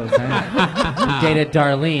show Roseanne. You dated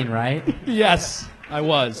Darlene, right? yes, I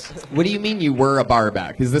was. What do you mean you were a bar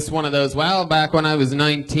back? Is this one of those, well, back when I was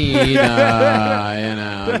 19,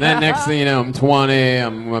 and then next thing you know, I'm 20,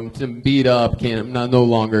 I'm beat up, I'm no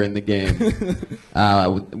longer in the game.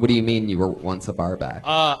 What do you mean you were once a bar back?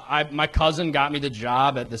 My cousin got me the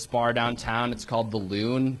job at this bar downtown. It's called The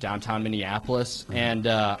Loon, downtown Minneapolis. And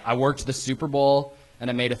I worked the Super Bowl, and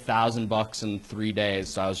I made $1,000 in 3 days.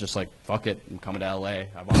 So I was just like, fuck it, I'm coming to LA.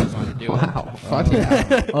 I've always wanted to do it. Wow, fuck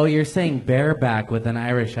yeah. Oh, you're saying bareback with an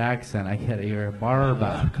Irish accent. I get it. You're a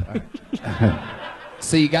barback.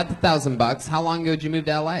 So you got the $1,000. How long ago did you move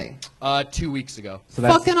to LA? 2 weeks ago. So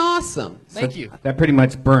that's, Fucking awesome. Thank you. that pretty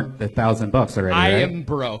much burnt the $1,000 already, I right? am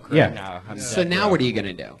broke right Yeah. now. I'm So dead now broke. what are you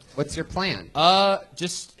gonna do? What's your plan?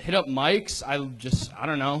 Just hit up mics. I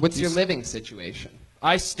don't know. What's your living situation?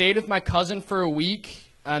 I stayed with my cousin for a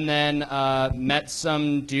week, and then met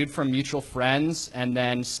some dude from mutual friends, and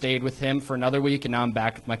then stayed with him for another week, and now I'm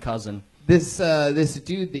back with my cousin. This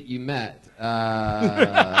dude that you met,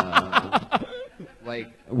 like,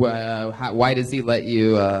 why does he let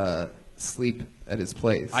you sleep at his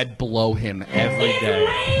place? I blow him every day.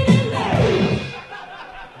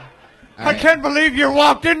 I can't believe you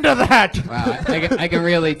walked into that. Wow, I can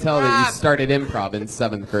really tell that you started improv in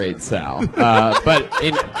 7th grade, Sal. But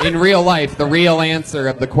in real life, the real answer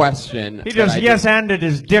of the question... He just yes-anded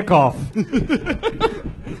his dick off.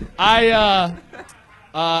 I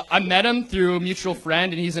met him through a mutual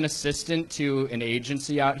friend, and he's an assistant to an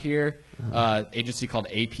agency out here, agency called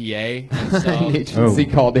APA. And so, An agency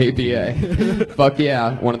called APA. Fuck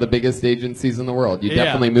yeah, one of the biggest agencies in the world. You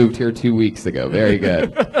definitely moved here 2 weeks ago. Very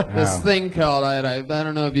good. This thing called, I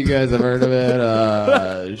don't know if you guys have heard of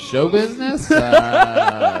it, show business?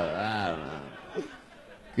 I don't know.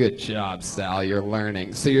 Good job, Sal. You're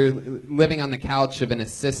learning. So you're living on the couch of an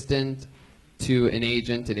assistant to an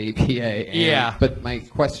agent at APA. Yeah. But my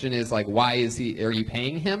question is, like, why are you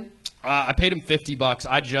paying him? I paid him $50.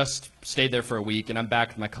 I just stayed there for a week, and I'm back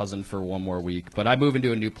with my cousin for one more week. But I move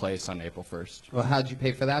into a new place on April 1st. Well, how'd you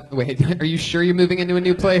pay for that? Wait, are you sure you're moving into a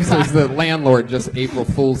new place, or is the landlord just April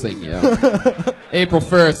Foolsing you? April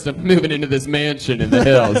 1st, I'm moving into this mansion in the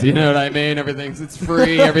hills. You know what I mean? It's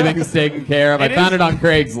free. Everything's taken care of. I found it on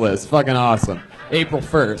Craigslist. Fucking awesome. April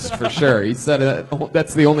 1st, for sure. He said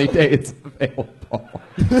that's the only day it's available.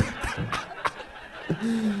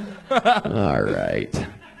 All right.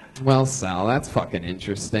 Well, Sal, that's fucking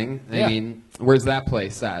interesting. Yeah. I mean, where's that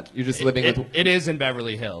place at? You're just living with... It is in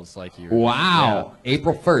Beverly Hills, like you. Wow. Yeah.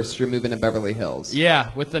 April 1st, you're moving to Beverly Hills.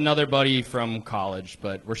 Yeah, with another buddy from college,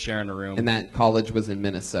 but we're sharing a room. And that college was in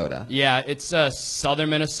Minnesota. Yeah, it's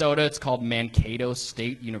southern Minnesota. It's called Mankato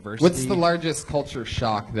State University. What's the largest culture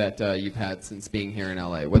shock that you've had since being here in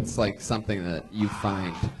LA? What's like something that you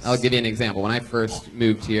find? I'll give you an example. When I first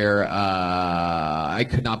moved here, I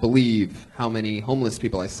could not believe how many homeless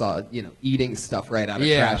people I saw, eating stuff right out of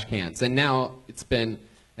trash cans. And now it's been,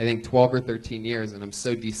 I think, 12 or 13 years, and I'm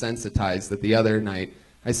so desensitized that the other night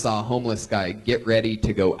I saw a homeless guy get ready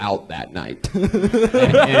to go out that night. and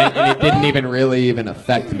it didn't even really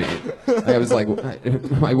affect me. I was like,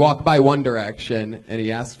 I walked by One Direction, and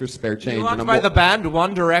he asked for spare change. You walked by the band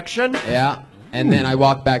One Direction? Yeah. And then I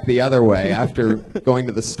walked back the other way after going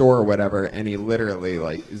to the store or whatever, and he literally,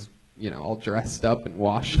 like, is, you know, all dressed up and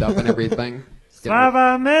washed up and everything.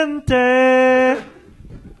 Suavemente.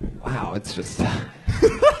 Wow, it's just...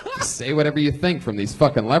 say whatever you think from these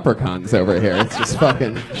fucking leprechauns over here. It's just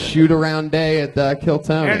fucking shoot around day at Kill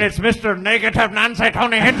Tony. And it's Mr. Negative Nancy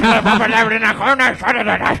Tony Hitler from in a corner.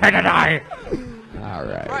 All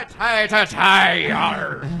right. And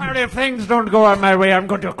if things don't go on my way, I'm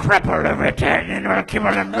going to cripple everything and I'll keep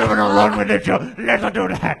on moving along with it. So let's do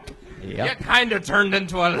that. You kind of turned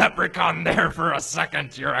into a leprechaun there for a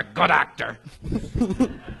second. You're a good actor.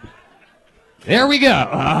 There we go.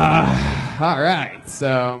 All right.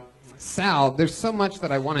 So, Sal, there's so much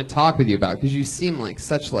that I want to talk with you about because you seem like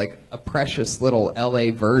such like a precious little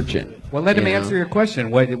LA virgin. Well, let him answer your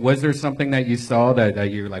question. What was there something that you saw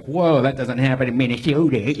that you were like, whoa, that doesn't happen in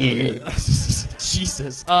Minnesota?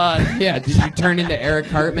 Jesus. Yeah. Did you turn into Eric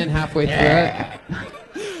Hartman halfway through it?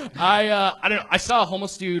 I don't know. I saw a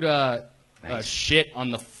homeless dude shit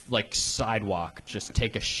on the sidewalk. Just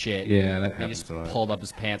take a shit. Yeah, that He happens just a lot. pulled up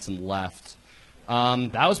his pants and left.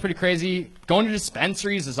 That was pretty crazy. Going to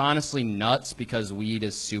dispensaries is honestly nuts because weed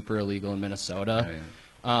is super illegal in Minnesota.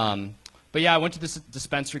 Oh, yeah. But yeah, I went to this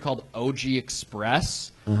dispensary called OG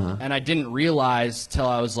Express, and I didn't realize till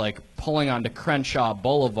I was like pulling onto Crenshaw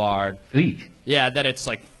Boulevard. Yeah, that it's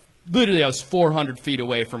like literally I was 400 feet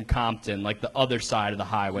away from Compton, like the other side of the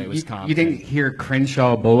highway was Compton. You didn't hear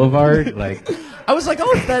Crenshaw Boulevard? Like, I was like,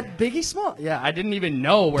 oh, is that Biggie Small? Yeah, I didn't even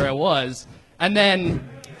know where it was. And then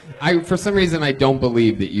For some reason, I don't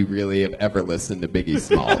believe that you really have ever listened to Biggie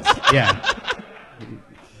Smalls. yeah.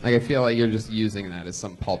 Like, I feel like you're just using that as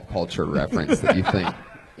some pulp culture reference that you think.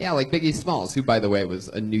 Yeah, like Biggie Smalls, who, by the way, was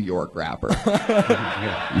a New York rapper.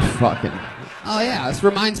 You fucking... Oh, yeah, this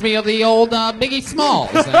reminds me of the old Biggie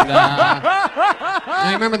Smalls. And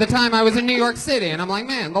I remember the time I was in New York City, and I'm like,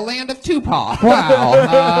 man, the land of Tupac.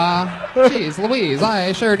 Wow. Geez, Louise,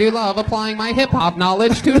 I sure do love applying my hip-hop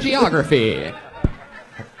knowledge to geography.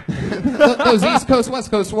 Those East Coast,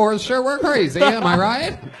 West Coast wars sure were crazy, am I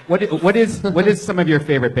right? What is some of your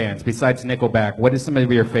favorite bands besides Nickelback? What is some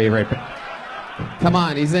of your favorite? Come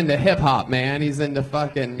on, he's into hip hop, man. He's into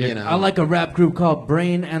fucking, you know. I like a rap group called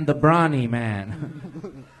Brain and the Brawny Man.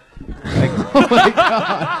 Oh my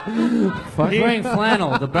God. He's wearing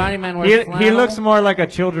flannel. The Brawny Man wears flannel. He looks more like a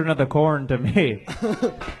Children of the Corn to me.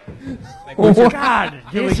 God,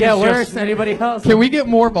 can we get worse than anybody else? Can we get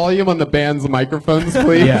more volume on the band's microphones,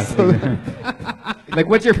 please? Yes. Like,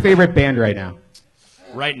 what's your favorite band right now?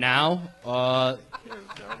 right now, fuck.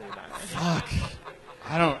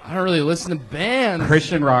 I don't really listen to bands.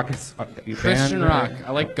 Christian rock is Christian rock.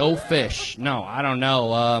 I like Go Fish. No, I don't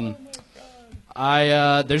know.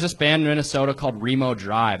 There's this band in Minnesota called Remo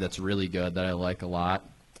Drive that's really good that I like a lot.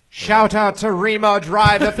 Shout out to Remo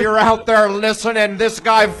Drive if you're out there listening. This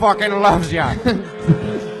guy fucking loves ya.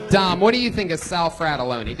 Dom, what do you think of Sal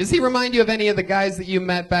Fratelloni? Does he remind you of any of the guys that you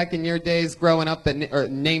met back in your days growing up that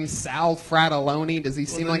named Sal Fratelloni? Does he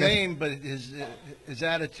seem like name, but his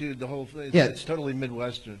attitude, the whole thing, yeah. It's totally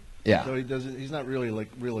Midwestern. Yeah. So he's not really like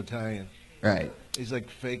real Italian. Right. He's like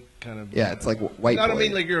fake kind of. Yeah, it's like white boy. I don't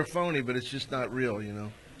mean like you're a phony, but it's just not real, you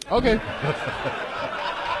know. Okay.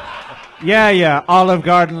 Yeah, Olive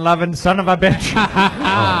Garden loving son of a bitch.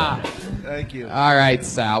 Thank you. All right,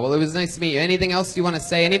 Sal. Well, it was nice to meet you. Anything else you want to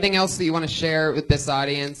say? Anything else that you want to share with this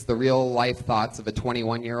audience? The real life thoughts of a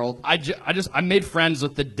 21-year-old? I made friends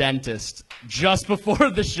with the dentist just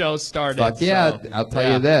before the show started. Fuck yeah. So, I'll tell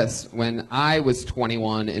you this. When I was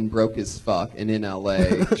 21 and broke as fuck and in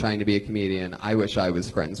L.A. trying to be a comedian, I wish I was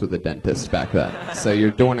friends with a dentist back then. So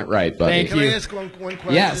you're doing it right, buddy. Thank Can you. I ask one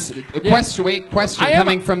question? Yes. Question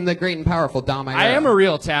coming from the great and powerful Dom Irrera. I am a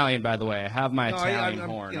real Italian, by the way. I have my Italian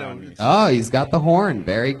horn on me. Oh, he's got the horn.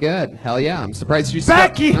 Very good. Hell yeah. I'm surprised you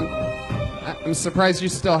Becky! I'm surprised you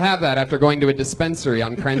still have that after going to a dispensary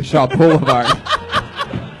on Crenshaw Boulevard.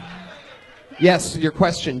 Yes, your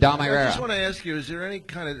question, Dom Irrera. I just want to ask you, is there any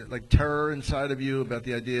kind of like terror inside of you about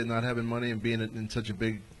the idea of not having money and being in such a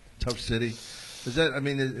big, tough city? Is that, I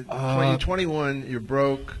mean, you're 21, you're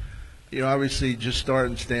broke, you obviously just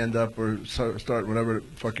starting stand up or start whatever the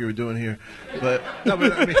fuck you were doing here. But, no,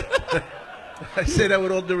 but I mean, I say that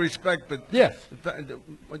with all due respect, but Yeah.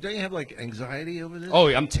 Don't you have like anxiety over this? Oh,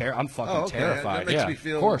 I'm fucking terrified. That makes Yeah, me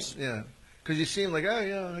feel, of course. Yeah. Because you seem like, oh,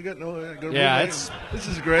 yeah, I got no, Yeah, this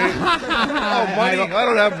is great. Oh, money, I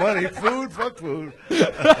don't have money. Food, fuck food.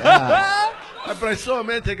 Yeah. But I saw a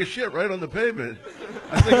man take a shit right on the pavement.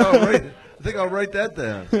 I think I'll write that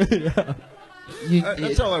down.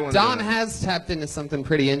 That's all I want. Don has tapped into something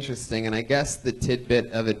pretty interesting, and I guess the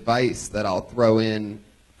tidbit of advice that I'll throw in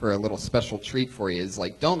for a little special treat for you is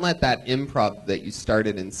like, don't let that improv that you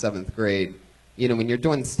started in 7th grade. You know, when you're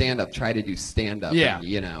doing stand-up, try to do stand-up. Yeah. And,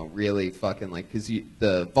 you know, really fucking like, because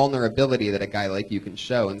the vulnerability that a guy like you can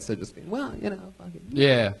show instead of just being, well, you know, fucking.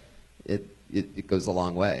 Yeah. It goes a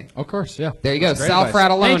long way. Of course, yeah. There you go, Great Sal advice.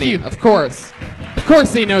 Fratelloni. Thank you. Of course. Of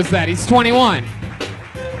course he knows that. He's 21.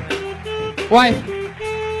 Why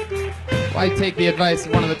take the advice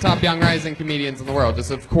of one of the top young rising comedians in the world?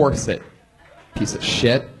 Just of course it. Piece of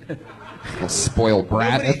shit. Little spoiled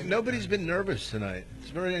brat. Nobody's been nervous tonight. It's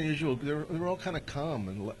very unusual. They're all kind of calm.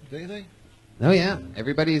 Don't you think? Oh yeah,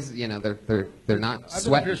 everybody's, you know, they're not I've been up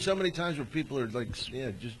sweating. here so many times where people are like,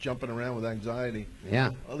 just jumping around with anxiety.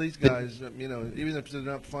 Yeah. All these guys, you know, even if they're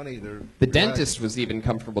not funny, they're. The dentist was even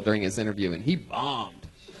comfortable during his interview, and he bombed.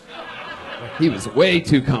 He was way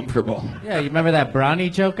too comfortable. Yeah, you remember that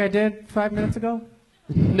brownie joke I did 5 minutes ago?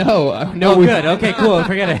 No, no. Oh, good. Okay, cool.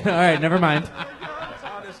 Forget it. All right, never mind.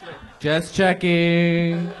 Just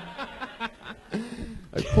checking.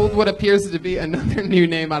 I pulled what appears to be another new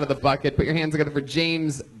name out of the bucket. Put your hands together for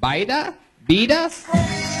James Bida? Bida?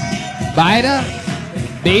 Bida?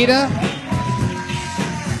 Bida?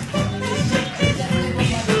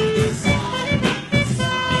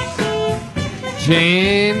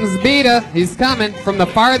 James Bida. He's coming from the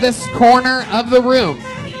farthest corner of the room.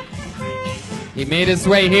 He made his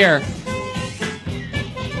way here.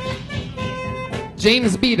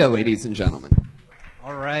 James Bida, ladies and gentlemen.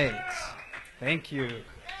 All right. Thank you.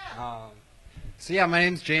 So yeah, my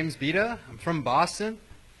name's James Bida. I'm from Boston.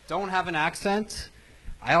 Don't have an accent.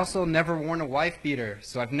 I also never worn a wife beater,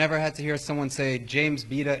 so I've never had to hear someone say James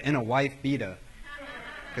Bida in a wife beater,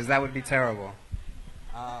 because that would be terrible.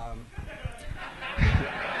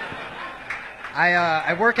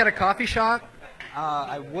 I work at a coffee shop.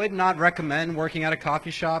 I would not recommend working at a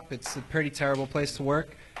coffee shop. It's a pretty terrible place to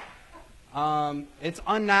work. It's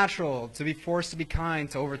unnatural to be forced to be kind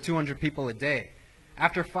to over 200 people a day.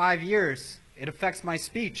 After 5 years, it affects my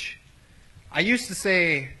speech. I used to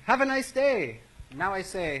say, have a nice day. Now I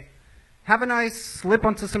say, have a nice slip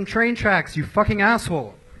onto some train tracks, you fucking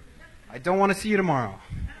asshole. I don't want to see you tomorrow.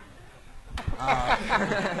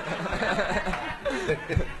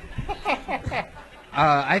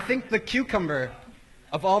 I think the cucumber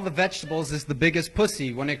of all the vegetables is the biggest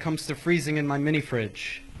pussy when it comes to freezing in my mini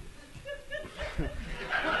fridge.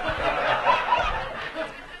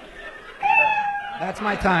 That's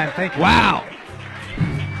my time. Thank you. Wow.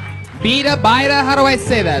 Bida, Bida, how do I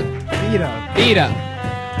say that? Bida. Bida.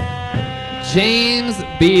 James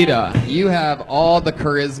Bida, you have all the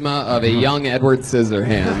charisma of a young Edward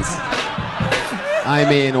Scissorhands. I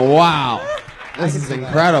mean, wow. This is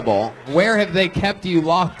incredible. Where have they kept you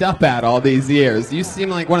locked up at all these years? You seem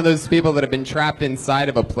like one of those people that have been trapped inside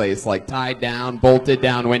of a place, like tied down, bolted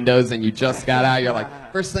down windows, and you just got out. You're like,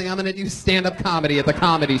 first thing I'm going to do stand-up comedy at the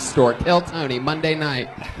Comedy Store. Kill Tony, Monday night.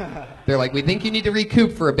 They're like, we think you need to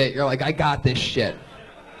recoup for a bit. You're like, I got this shit.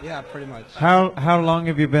 Yeah, pretty much. How long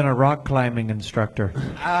have you been a rock climbing instructor?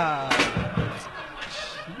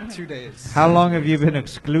 2 days. How long have you been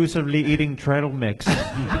exclusively eating trail mix?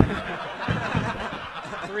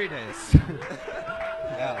 3 days.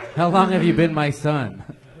 Yeah. How long have you been my son?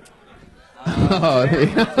 Oh,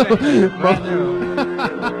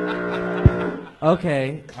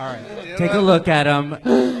 Okay. All right. Take a look at him,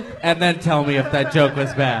 and then tell me if that joke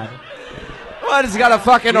was bad. What? He's got a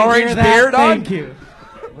fucking You orange hear that? beard on? Thank you.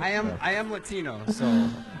 I am Latino, so.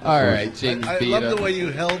 all right, James I Bida. love the way you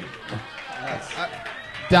held.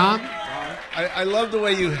 Dom? I love the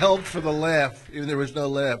way you held for the laugh, even there was no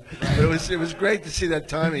laugh. But it was great to see that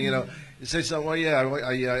timing. You know, you say something. Well,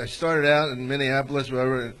 yeah, I started out in Minneapolis,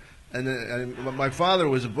 whatever, and my father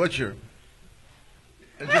was a butcher.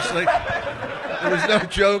 And just like there was no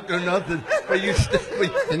joke or nothing, but you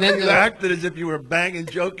acted as if you were banging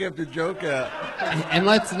joke after joke out. And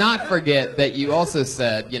let's not forget that you also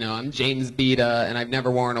said, you know, I'm James Bida and I've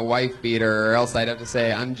never worn a wife beater, or else I'd have to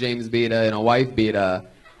say I'm James Bida in a wife beater,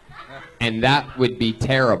 and that would be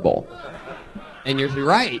terrible. And you're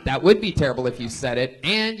right, that would be terrible if you said it,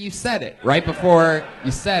 and you said it right before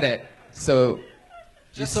you said it. So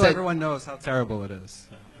Just so everyone knows how terrible it is.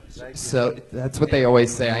 So that's what they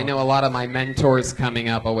always say. I know a lot of my mentors coming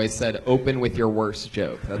up always said, open with your worst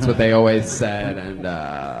joke. That's what they always said. And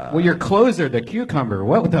well, your closer, the cucumber.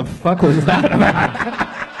 What the fuck was that about?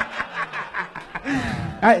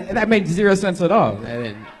 that made zero sense at all. I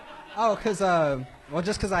didn't. Oh, because Well,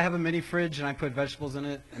 just because I have a mini fridge and I put vegetables in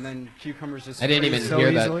it, and then cucumbers just I didn't even freeze so hear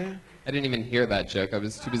easily. that. I didn't even hear that joke. I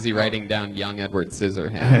was too busy writing down young Edward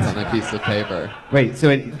Scissorhands on a piece of paper. Wait, so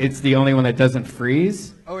it's the only one that doesn't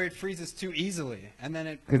freeze? Oh, it freezes too easily, and then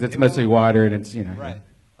it. Because it's it mostly won't- water and it's, Right.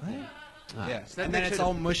 Yeah, and then it's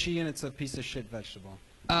all mushy and it's a piece of shit vegetable.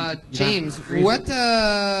 James, what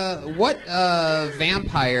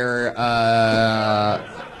vampire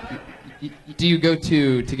do you go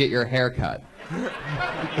to get your hair cut?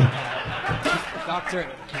 Doctor.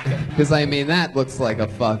 Because I mean, that looks like a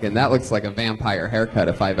vampire haircut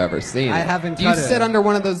if I've ever seen it. I haven't Do you cut it. sit under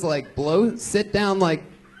one of those like sit down like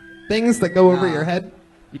things that go over your head?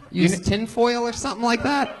 Use tinfoil or something like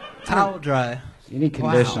that? Towel dry. You need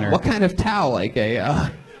conditioner. Wow. What kind of towel? Like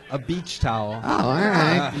a beach towel. Oh, all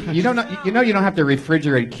right. You don't know. You know you don't have to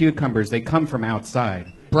refrigerate cucumbers. They come from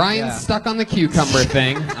outside. Brian's stuck on the cucumber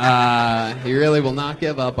thing. He really will not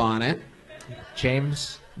give up on it.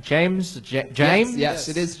 James? Yes,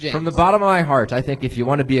 it is James. From the bottom of my heart, I think if you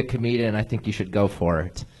want to be a comedian, I think you should go for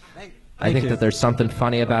it. I think that there's something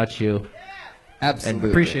funny about you. Absolutely.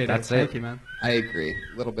 Appreciate it. That's Thank it. you, man. I agree.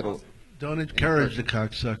 A little bit of... Don't encourage the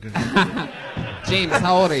cocksucker. James,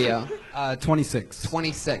 how old are you? 26.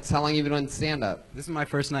 26. How long have you been doing stand-up? This is my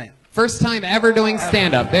first night. First time ever doing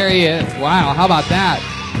stand-up. There he is. Wow, how about that?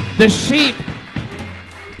 The sheep.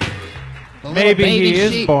 The little Maybe baby he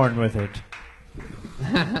is sheep. born with it.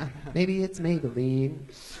 Maybe it's Maybelline.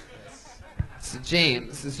 So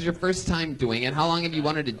James, this is your first time doing it. How long have you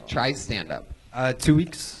wanted to try stand-up? 2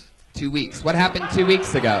 weeks. 2 weeks. What happened 2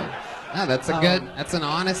 weeks ago? Oh, that's an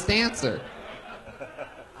honest answer.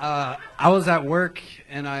 I was at work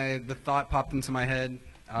and the thought popped into my head.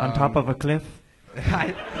 On top of a cliff?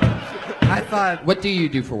 I thought. What do you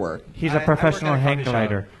do for work? He's a professional hang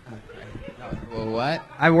glider. Well, what?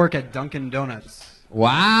 I work at Dunkin' Donuts.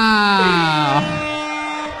 Wow.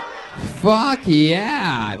 Fuck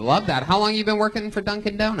yeah. I love that. How long you been working for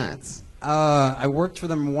Dunkin' Donuts? I worked for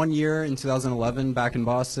them 1 year in 2011 back in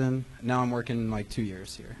Boston. Now I'm working like 2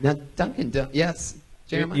 years here. Now, Dunkin' Donuts, yes.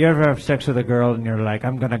 Jeremiah? You ever have sex with a girl and you're like,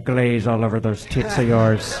 I'm going to glaze all over those tits of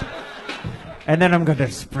yours. And then I'm going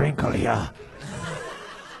to sprinkle ya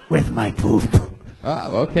with my poop.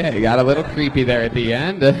 Oh, okay. Got a little creepy there at the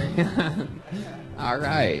end. All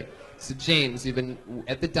right. So, James, you've been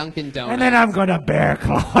at the Dunkin' Donuts. And then I'm going to bear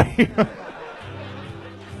claw you.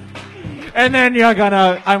 And then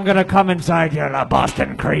I'm gonna come inside your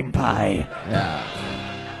Boston cream pie. Yeah.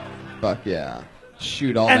 Fuck yeah.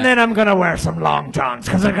 Shoot all And that. then I'm gonna wear some long johns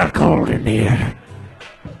because I got cold in here.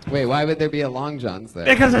 Wait, why would there be a Long John's there?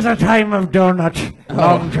 Because it's a time of donut.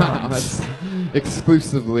 Long johns. That's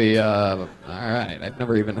exclusively, all right. I've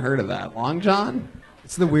never even heard of that. Long John?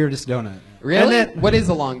 It's the weirdest donut. Really? What is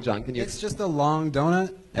a Long John? Can you? It's just a long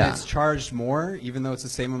donut. Yeah. And it's charged more, even though it's the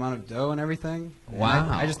same amount of dough and everything. Wow.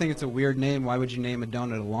 I just think it's a weird name. Why would you name a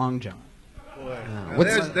donut a Long John? Boy,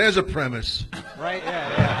 there's a premise. Right?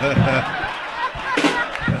 Yeah.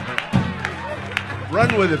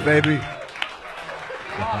 Run with it, baby.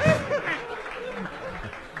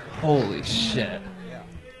 Holy shit.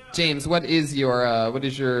 James, what is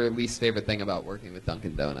your least favorite thing about working with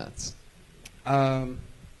Dunkin' Donuts?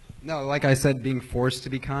 No, like I said, being forced to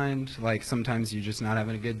be kind. Like sometimes you're just not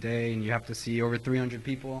having a good day and you have to see over 300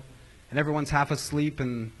 people and everyone's half asleep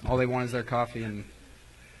and all they want is their coffee and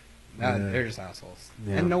they're just assholes.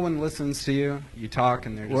 Yeah. And no one listens to you. You talk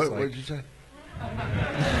and they're just What like... did you say?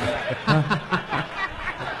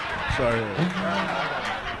 Sorry.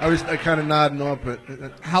 I kind of nodding off, but...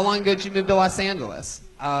 How long ago did you move to Los Angeles?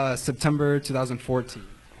 September 2014.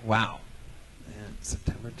 Wow.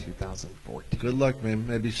 September 2014. Good luck, man.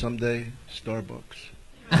 Maybe someday, Starbucks.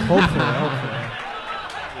 Hopefully.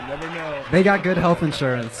 You never know. They got good health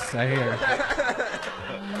insurance, I hear.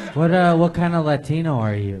 What kind of Latino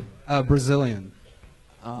are you? Brazilian.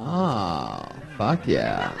 Oh, fuck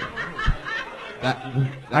yeah.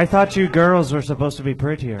 I thought you girls were supposed to be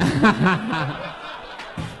prettier.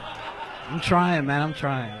 I'm trying, man. I'm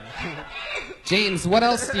trying. James, what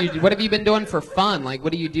else what have you been doing for fun? Like,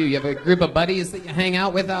 what do? You have a group of buddies that you hang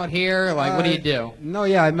out with out here? Like, what do you do? No,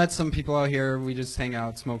 yeah, I met some people out here. We just hang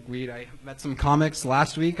out, smoke weed. I met some comics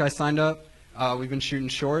last week. I signed up. We've been shooting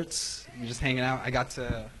shorts. We're just hanging out. I got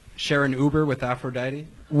to share an Uber with Aphrodite.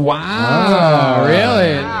 Wow,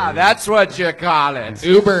 really? Ah, that's what you call it.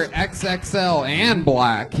 Uber XXL and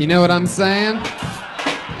black. You know what I'm saying?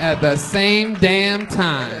 At the same damn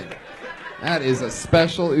time. That is a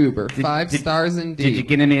special Uber. 5 stars indeed. Did you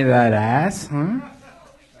get any of that ass? Huh?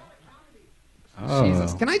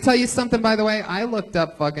 Jesus. Can I tell you something, by the way? I looked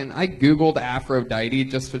up I Googled Aphrodite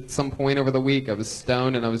just at some point over the week. I was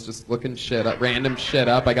stoned and I was just looking random shit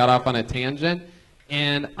up. I got off on a tangent.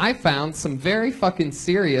 And I found some very fucking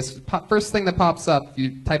serious, first thing that pops up, if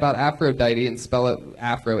you type out Aphrodite and spell it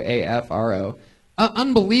Afro, A-F-R-O,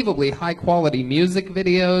 unbelievably high-quality music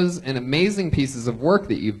videos and amazing pieces of work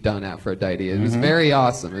that you've done, Aphrodite. It was very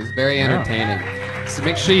awesome. It was very entertaining. So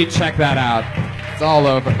make sure you check that out. It's all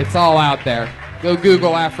over. It's all out there. Go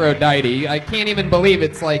Google Aphrodite. I can't even believe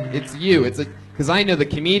it's you. Because I know the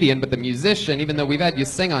comedian, but the musician, even though we've had you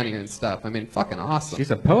sing on here and stuff, I mean, fucking awesome.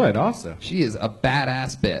 She's a poet also. She is a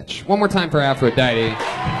badass bitch. One more time for Aphrodite.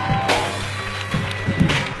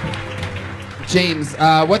 James,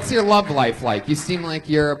 what's your love life like? You seem like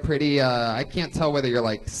you're a pretty, I can't tell whether you're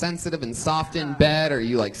like sensitive and soft in bed or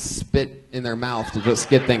you like spit in their mouth to just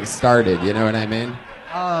get things started, you know what I mean?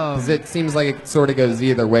 Because it seems like it sort of goes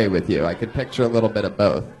either way with you. I could picture a little bit of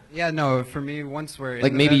both. Yeah, no, for me, once we're in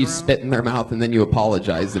like the maybe you bedroom, spit in their mouth and then you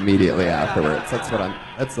apologize immediately afterwards. That's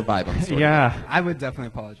the vibe I'm sort of. I would definitely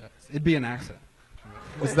apologize. It'd be an accident.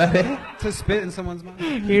 Was that it? To spit in someone's mouth?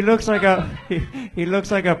 He looks like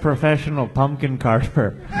a professional pumpkin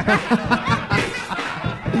carver.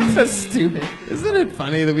 So stupid. Isn't it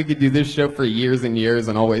funny that we could do this show for years and years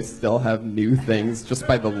and always still have new things just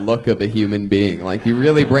by the look of a human being? Like, you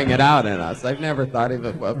really bring it out in us. I've never thought of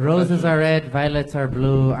it. Roses are red, violets are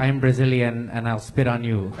blue. I'm Brazilian, and I'll spit on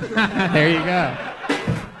you. There you go.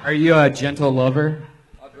 Are you a gentle lover?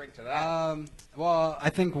 I'll drink to that. Well, I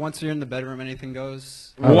think once you're in the bedroom, anything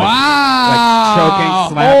goes. Wow! Like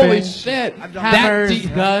choking, slapping? Holy shit! Hammers,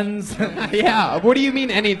 guns. Yeah. What do you mean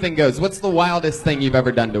anything goes? What's the wildest thing you've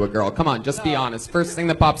ever done to a girl? Come on, just be honest. First thing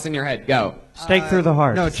that pops in your head. Go. Stake through the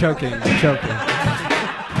heart. No, choking. Choking.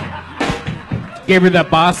 Gave her that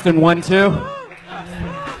Boston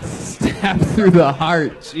 1-2? Stab through the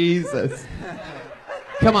heart. Jesus.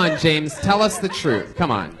 Come on, James. Tell us the truth.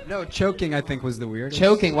 Come on. No, choking I think was the weirdest.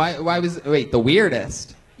 Choking? Why was... Wait, the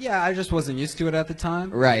weirdest? Yeah, I just wasn't used to it at the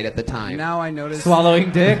time. Right, at the time. Now I notice...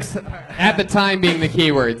 Swallowing dicks? At the time being the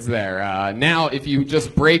keywords there. Now, if you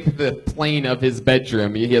just break the plane of his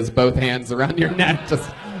bedroom, he has both hands around your neck just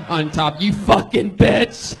on top. You fucking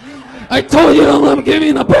bitch! I told you don't let him get me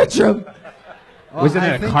in the bedroom! Well, was it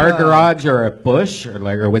in a car garage or a bush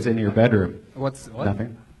or was it in your bedroom? What?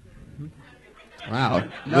 Nothing. Wow.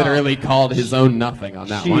 No. Literally called his own nothing on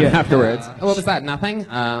that one afterwards. What was that, nothing?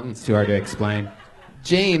 It's too hard to explain.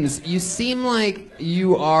 James, you seem like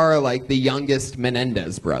you are like the youngest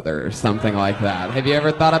Menendez brother or something like that. Have you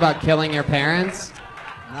ever thought about killing your parents?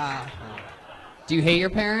 Nah. Do you hate your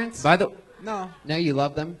parents? No. No, you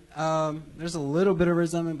love them? There's a little bit of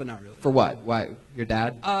resentment, but not really. For what? Why? Your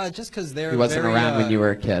dad? Just because they're He wasn't very, around when you were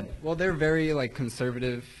a kid. Well, they're very, like,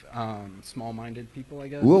 conservative, small-minded people, I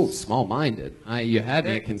guess. Whoa, small-minded. You had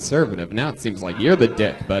me a conservative. Now it seems like you're the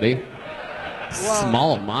dick, buddy. Well,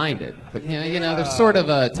 small-minded. But, you know, they're sort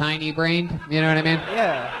of tiny-brained. You know what I mean?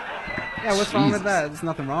 Yeah. Yeah, what's wrong with that? There's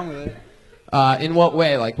nothing wrong with it. In what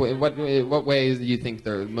way? Like, what ways do you think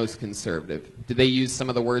they're most conservative? Did they use some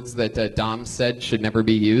of the words that Dom said should never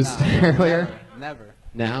be used earlier? Never.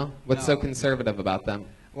 No? What's so conservative about them?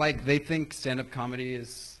 Like, they think stand-up comedy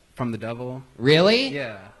is from the devil. Really?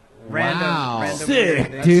 Yeah. Wow. Random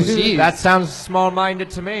Sick, dude. Jeez. That sounds small-minded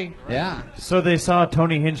to me. Yeah. So they saw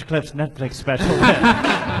Tony Hinchcliffe's Netflix special.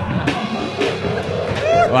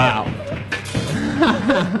 Wow.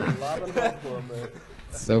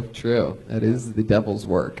 So true. That is the devil's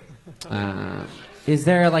work. Is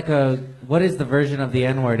there like what is the version of the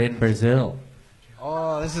N-word in Brazil?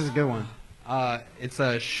 Oh, this is a good one. It's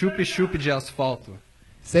a chupi-chupi de asfalto.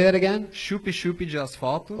 Say that again? Chupi-chupi de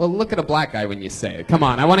asfalto. Well, look at a black guy when you say it. Come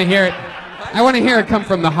on, I want to hear it. I want to hear it come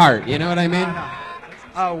from the heart. You know what I mean?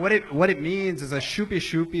 What it means is a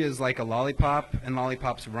chupi-chupi is like a lollipop, and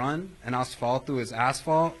lollipops run, and asphalto is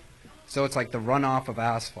asphalt, so it's like the runoff of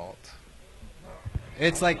asphalt.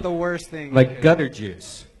 It's like the worst thing. Like gutter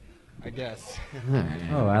juice. I guess.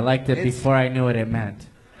 Oh, I liked it before I knew what it meant.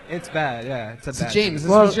 It's bad, yeah. It's a So bad. James,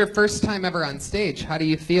 this was your first time ever on stage. How do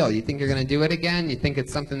you feel? You think you're going to do it again? You think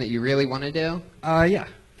it's something that you really want to do? Yeah,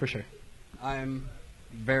 for sure. I'm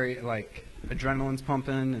very like adrenaline's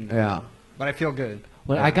pumping, and but I feel good.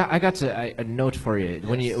 Well, I got a note for you.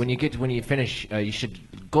 Yes. When you finish, you should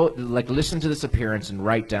go listen to this appearance and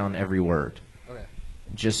write down every word. Okay.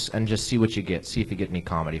 Just see what you get. See if you get any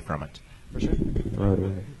comedy from it. For sure.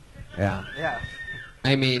 Yeah. Yeah.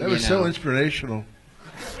 I mean, that was so inspirational.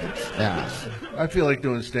 Yeah. I feel like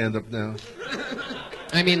doing stand-up now.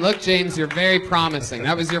 I mean, look, James, you're very promising.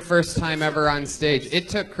 That was your first time ever on stage. It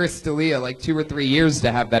took Chris D'Elia like 2 or 3 years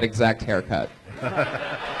to have that exact haircut.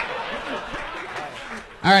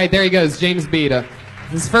 All right, there he goes, James Bida.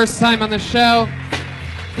 His first time on the show.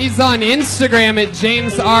 He's on Instagram at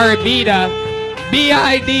James R. Bida,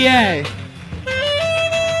 B-I-D-A.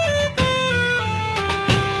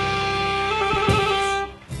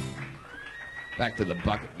 Back to the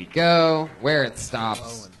bucket we go. Where it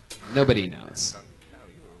stops, nobody knows.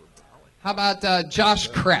 How about Josh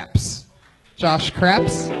Krebs? Josh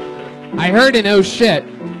Krebs? I heard in oh shit.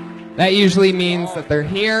 That usually means that they're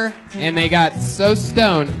here and they got so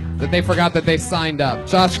stoned that they forgot that they signed up.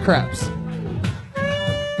 Josh Krebs.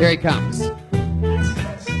 Here he comes.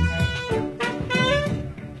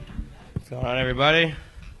 What's going on, everybody? You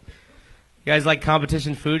guys like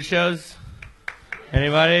competition food shows?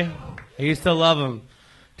 Anybody? I used to love them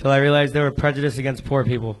until I realized they were prejudiced against poor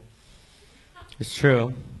people. It's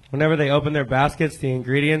true. Whenever they open their baskets, the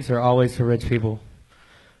ingredients are always for rich people.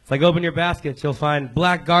 It's like open your baskets, you'll find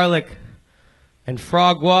black garlic and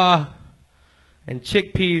frog gras and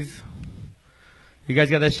chickpeas. You guys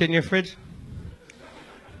got that shit in your fridge?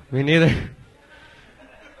 Me neither.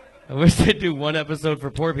 I wish they'd do one episode for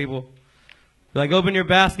poor people. Like open your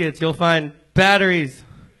baskets, you'll find batteries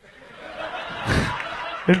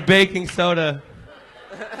and baking soda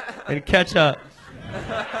and ketchup.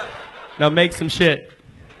 Now make some shit,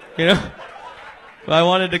 you know? But I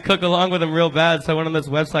wanted to cook along with them real bad, so I went on this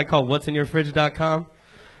website called what'sinyourfridge.com.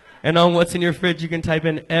 And on What's in Your Fridge, you can type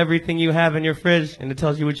in everything you have in your fridge, and it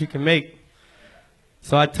tells you what you can make.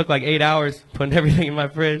 So I took like 8 hours putting everything in my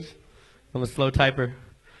fridge. I'm a slow typer.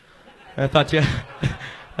 I thought you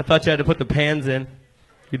had to put the pans in.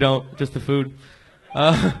 You don't, just the food.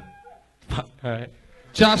 All right.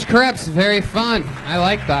 Josh Krebs, very fun. I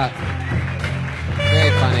like that.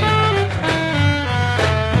 Very funny.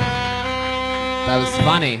 That was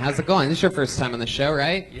funny. How's it going? This is your first time on the show,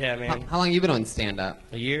 right? Yeah, man. How long have you been on stand-up?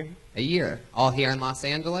 A year. A year. All here in Los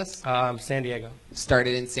Angeles? San Diego.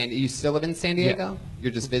 Started in San Diego. You still live in San Diego? Yeah.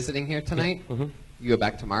 You're just visiting here tonight? Mm-hmm. You go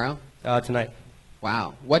back tomorrow? Tonight.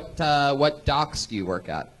 Wow. What docks do you work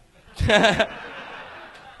at?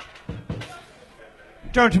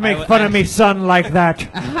 Don't make fun of me, son, like that.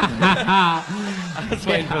 I was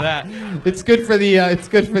waiting for that. It's good for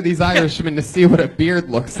these Irishmen to see what a beard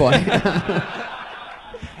looks like.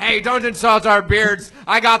 Hey, don't insult our beards.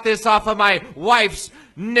 I got this off of my wife's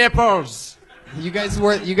nipples.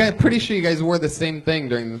 Pretty sure you guys wore the same thing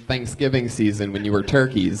during the Thanksgiving season when you were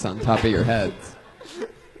turkeys on top of your heads.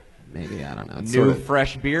 Maybe, I don't know. It's New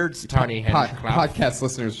fresh beards, Tony Hinchcliffe. Podcast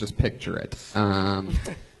listeners just picture it.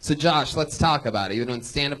 So Josh, let's talk about it. You've been doing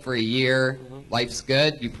stand-up for a year. Life's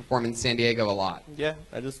good. You perform in San Diego a lot. Yeah,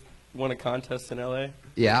 I just won a contest in LA.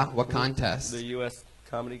 Yeah? What contest? The U.S.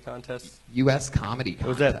 comedy contest. U.S. comedy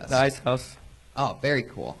contest. It was at the Ice House. Oh, very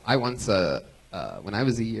cool. I once, when I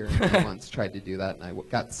was a year, I once tried to do that, and I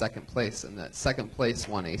got second place, and the second place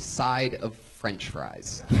won a side of French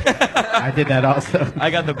fries. I did that also. I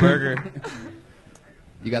got the burger.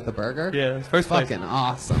 You got the burger? Yeah, first place. Fucking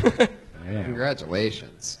awesome. Yeah.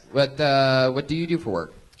 Congratulations. What do you do for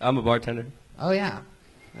work? I'm a bartender. Oh, yeah.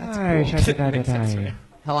 That's Aye, cool. Makes sense, right?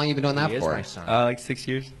 How long you been doing that He is for? my son. Like 6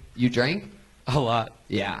 years. You drank? A lot.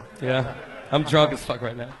 Yeah. Yeah. I'm drunk as fuck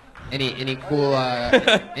right now. Any cool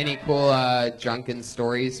drunken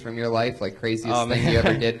stories from your life? Like craziest Oh, thing man. you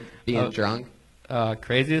ever did being drunk?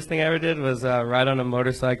 Craziest thing I ever did was ride on a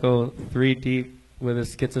motorcycle 3 deep with a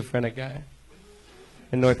schizophrenic guy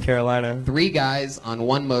in North Carolina. 3 guys on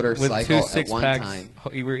one motorcycle With 2 at 6 one packs. time.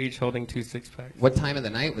 We were each holding 2 6 packs. What time of the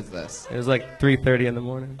night was this? It was like 3:30 in the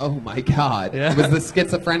morning. Oh my God! Yeah. Was the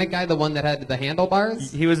schizophrenic guy the one that had the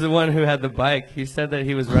handlebars? He was the one who had the bike. He said that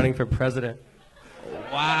he was running for president.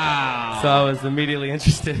 Wow! So I was immediately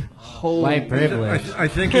interested. Holy White privilege. I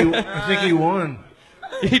think he won.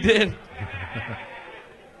 He did.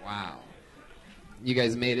 Wow! You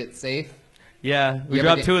guys made it safe. Yeah, we You ever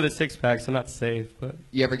dropped get- 2 of the 6 packs, so not safe, but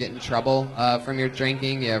You ever get in trouble from your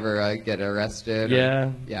drinking? You ever get arrested? or-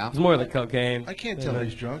 yeah. Yeah. It was more the cocaine. I can't tell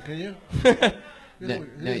he's drunk, can you?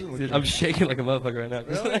 I'm shaking like a motherfucker right now.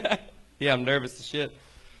 Really? Yeah, I'm nervous as shit.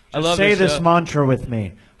 I Just love say this show. mantra with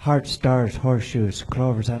me. Heart, stars, horseshoes,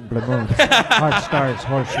 clovers and blue moons. Heart, stars,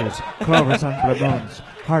 horseshoes, clovers and blue moons.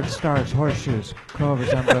 Heart, stars, horseshoes, clovers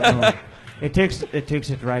and blue moons. It takes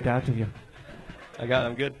it right out of you.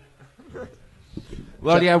 I'm good.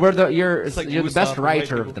 Well, yeah, you're It's like the Usopp best and white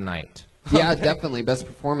writer people. of the night. Yeah, dedefinitely best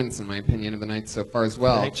performance in my opinion of the night so far as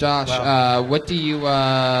well. Thanks. Josh, Wow. what's your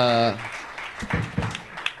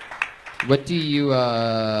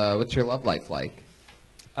love life like?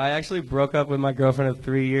 I actually broke up with my girlfriend of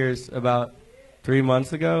 3 years about 3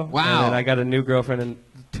 months ago. Wow. And then I got a new girlfriend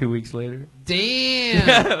 2 weeks later.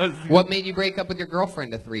 Damn. What made you break up with your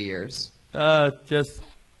girlfriend of 3 years? Just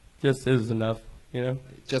is enough, you know?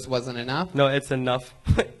 It just wasn't enough? No, it's enough.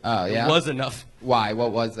 Oh, yeah? It was enough. Why?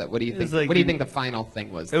 What was that? What do you think? Like, what do you think the final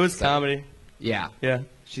thing was? It was comedy. Yeah. Yeah.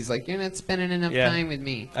 She's like, you're not spending enough time with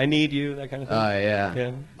me. I need you, that kind of thing. Oh, yeah.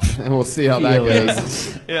 Yeah. We'll see how that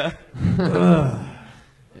goes. Yeah.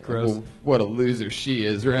 Gross. Well, what a loser she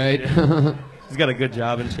is, right? She's got a good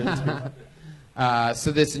job and shit.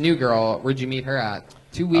 So this new girl, where'd you meet her at?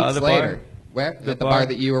 2 weeks the later. bar. Where? At the bar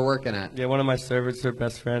that you were working at. Yeah, one of my servers, her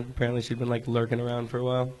best friend. Apparently she'd been like lurking around for a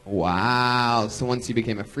while. Wow. So once you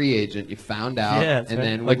became a free agent, you found out. Yeah, and right.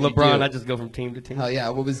 then like what'd you LeBron, do? I just go from team to team. Hell yeah.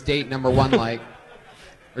 What was date number one like?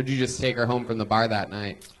 Or did you just take her home from the bar that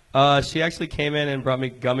night? She actually came in and brought me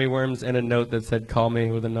gummy worms and a note that said "call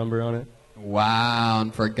me" with a number on it. Wow.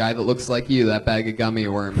 And for a guy that looks like you, that bag of gummy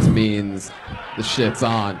worms means the shit's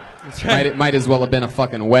on. That's right. It might as well have been a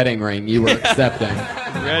fucking wedding ring you were accepting.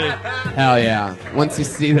 Ready? Hell yeah. Once you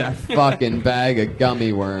see that fucking bag of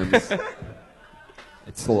gummy worms,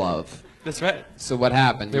 it's love. That's right. So what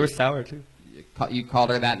happened? They were sour too. You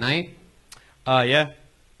called her that night? Yeah.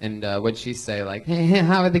 And what'd she say? Like, hey,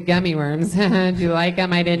 how are the gummy worms? Do you like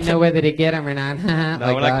them? I didn't know whether to get them or not. No,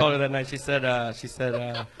 like when that. I called her that night, she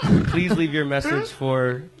said, please leave your message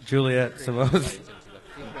for Juliet Simos.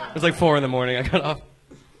 It was like 4 in the morning. I got off.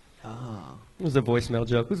 Oh. It was a voicemail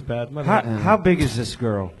joke. It was bad. My How, bad. how big is this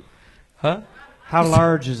girl? Huh? How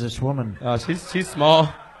large is this woman? She's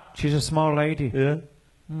small. She's a small lady. Yeah.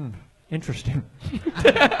 Interesting.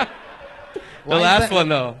 The last one,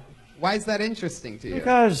 though. Why is that interesting to you?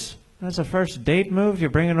 Because that's a first date move.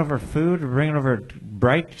 You're bringing over food. You're bringing over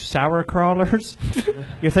bright sour crawlers.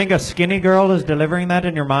 You think a skinny girl is delivering that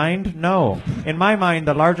in your mind? No. In my mind,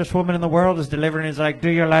 the largest woman in the world is delivering is like, do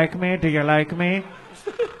you like me? Do you like me?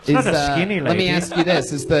 It's not a skinny lady. Let me ask you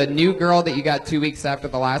this. Is the new girl that you got 2 weeks after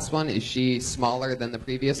the last one, is she smaller than the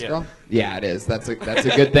previous girl? Yeah, it is. That's a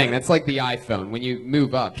good thing. That's like the iPhone. When you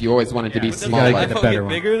move up, you always want it to be smaller. Does the iPhone get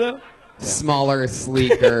bigger, though? Smaller,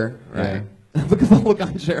 sleeker, right? Look at the look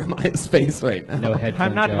on Jeremiah's face right now. No headphone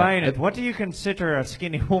I'm not jack. buying it. What do you consider a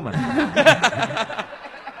skinny woman?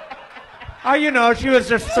 Oh, you know, she was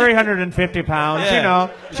just 350 pounds. Yeah. You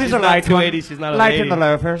know, she's a not light 280, one. she's not a light lady. in the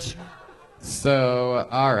loafers. So,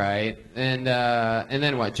 all right, and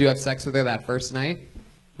then what? Did you have sex with her that first night?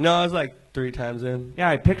 No, I was like 3 times in.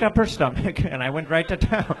 Yeah, I picked up her stomach and I went right to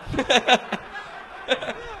town.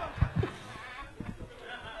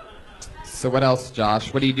 So what else,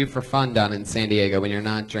 Josh? What do you do for fun down in San Diego when you're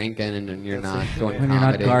not drinking and you're not doing When you're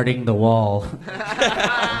not comedy? guarding the wall.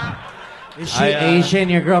 Is she Asian,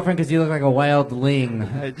 your girlfriend? Because you look like a wild ling.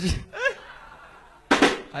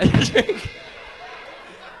 I drink.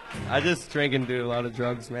 I just drink and do a lot of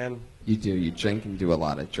drugs, man. You do. You drink and do a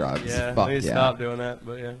lot of drugs. Yeah, Fuck I need to yeah. stop doing that,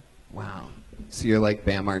 but yeah. Wow. So you're like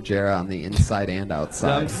Bam Margera on the inside and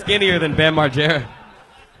outside. I'm skinnier than Bam Margera.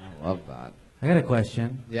 I love that. I got a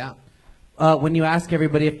question. Yeah. When you ask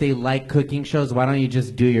everybody if they like cooking shows, why don't you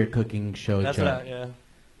just do your cooking show That's joke? yeah.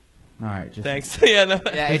 All right, just Thanks. Yeah, no.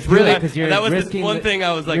 Yeah, it's really because you're that was risking the one thing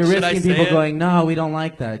I was like, you're should I risking say people it? going, no, we don't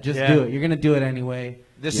like that. Just do it. You're gonna do it anyway.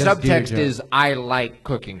 The Just do your subtext joke. is, I like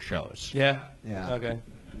cooking shows. Yeah. Yeah. Okay.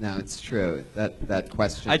 No, it's true. That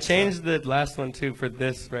question. I changed the last one too for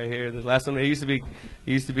this right here. The last one it used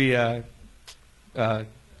to be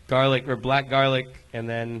garlic or black garlic and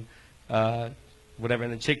then whatever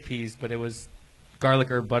and then chickpeas, but it was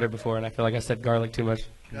garlic or butter before, and I feel like I said garlic too much.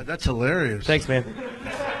 God, that's hilarious. Thanks, man.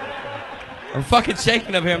 I'm fucking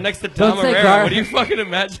shaking up here. I'm next to Don't Tom say Irrera. What do you fucking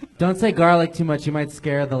imagine? Don't say garlic too much. You might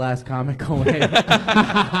scare the last comic away.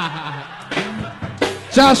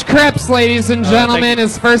 Josh Krebs, ladies and gentlemen,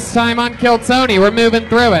 his first time on Kill Tony. We're moving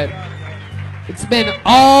through it. It's been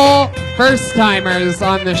all first-timers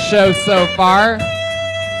on the show so far.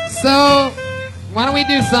 So, why don't we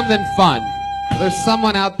do something fun? There's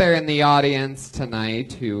someone out there in the audience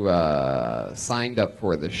tonight who signed up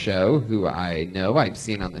for the show, who I know I've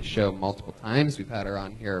seen on the show multiple times. We've had her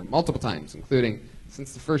on here multiple times, including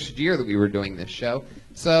since the first year that we were doing this show.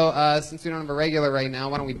 So since we don't have a regular right now,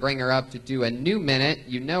 why don't we bring her up to do a new minute?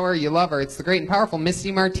 You know her, you love her. It's the great and powerful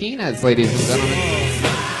Misty Martinez, ladies and gentlemen.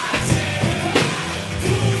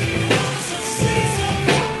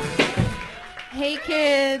 Hey,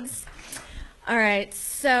 kids. All right,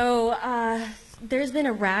 so there's been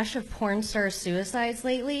a rash of porn star suicides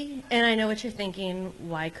lately, and I know what you're thinking,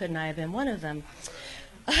 why couldn't I have been one of them?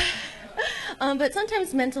 But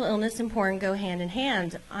sometimes mental illness and porn go hand in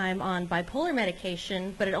hand. I'm on bipolar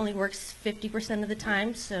medication, but it only works 50% of the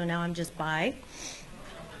time, so now I'm just bi.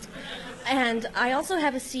 And I also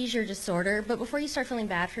have a seizure disorder, but before you start feeling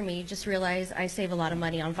bad for me, just realize I save a lot of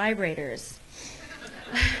money on vibrators.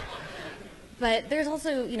 But there's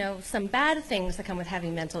also, you know, some bad things that come with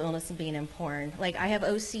having mental illness and being in porn. Like, I have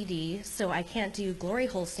OCD, so I can't do glory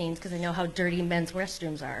hole scenes because I know how dirty men's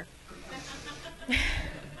restrooms are.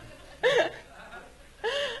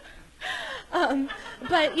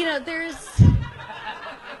 But, you know, there's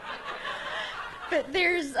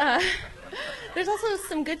also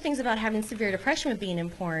some good things about having severe depression with being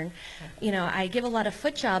in porn. You know, I give a lot of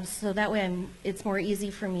foot jobs, so that way it's more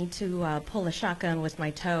easy for me to pull a shotgun with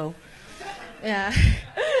my toe. Yeah.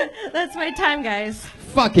 That's my time, guys.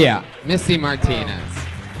 Fuck yeah. Missy Martinez.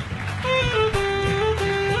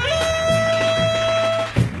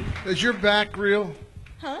 Is your back real?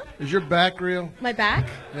 Huh? Is your back real? My back?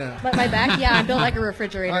 Yeah. My back? Yeah, I'm built like a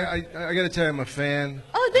refrigerator. I got to tell you, I'm a fan.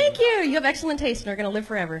 Oh, thank you. You have excellent taste and are going to live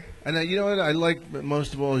forever. And you know what I like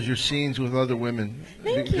most of all is your scenes with other women.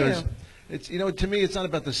 Thank because you. It's, you know, to me, it's not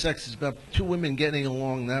about the sex. It's about two women getting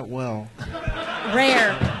along that well.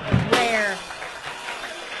 Rare.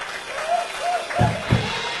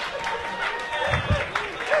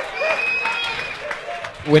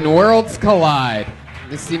 When worlds collide,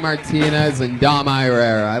 Missy Martinez and Dom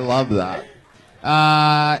Irrera. I love that.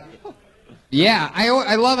 Yeah,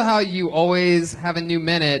 I love how you always have a new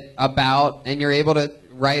minute about, and you're able to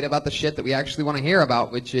write about the shit that we actually want to hear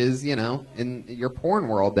about, which is, you know, in your porn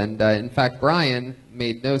world. And in fact, Brian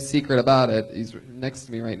made no secret about it. He's next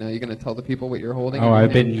to me right now. You going to tell the people what you're holding? Oh,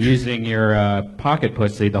 I've been using your pocket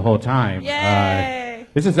pussy the whole time. Yay!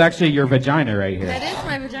 This is actually your vagina right here. That is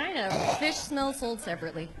my vagina. Fish smell sold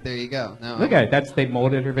separately. There you go. No, Look at it. They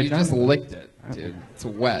molded her vagina. You just licked it, dude. It's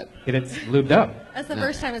wet. It's lubed up. That's the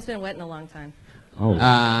first time it's been wet in a long time. Oh.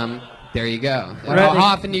 There you go. How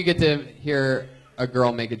often do you get to hear a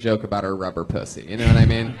girl make a joke about her rubber pussy? You know what I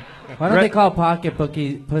mean? Why don't they call pocket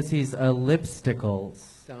pussies lipsticles?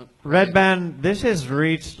 Red Band, this has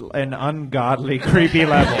reached an ungodly, creepy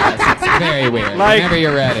level. Yes, it's very weird. Whenever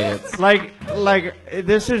you're ready, it's like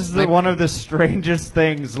this is one of the strangest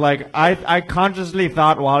things. Like I consciously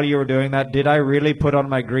thought while you were doing that, did I really put on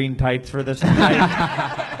my green tights for this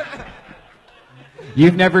night?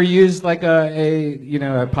 You've never used like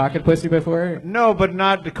a pocket pussy before? No, but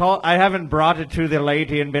not to call. I haven't brought it to the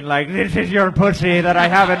lady and been like, "This is your pussy that I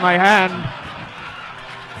have in my hand."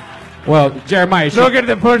 Well, Jeremiah, look at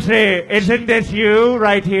the pussy. Isn't this you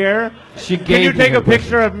right here? She gave Can you take her a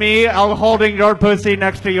picture of me holding your pussy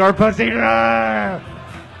next to your pussy? Can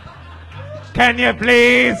you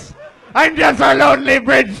please? I'm just a lonely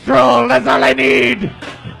bridge troll. That's all I need.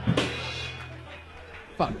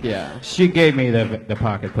 Fuck yeah. She gave me the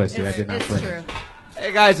pocket pussy. I did not bring it.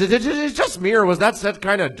 Hey guys, is it just me or was that set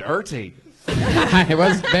kind of dirty? It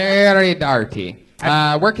was very dirty.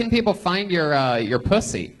 Where can people find your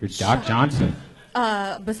pussy? Your Doc Johnson.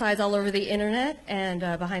 Besides all over the internet and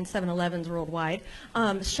behind 7-Elevens worldwide,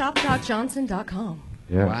 shopdocjohnson.com.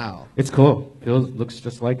 Yeah. Wow. It's cool. Looks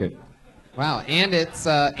just like it. Wow, and it's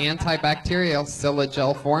antibacterial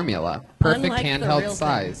Silagel formula. Perfect Unlike the handheld real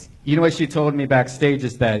size. You know what she told me backstage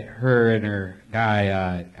is that her and her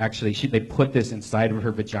guy they put this inside of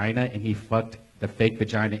her vagina and he fucked the fake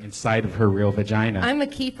vagina inside of her real vagina. I'm a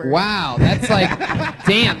keeper. Wow, that's like,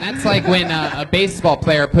 damn, that's like when a baseball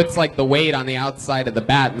player puts like the weight on the outside of the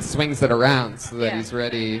bat and swings it around so that he's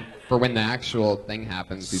ready for when the actual thing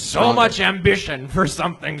happens. He's So stronger. much ambition for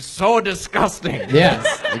something so disgusting.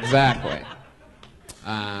 Yes, exactly.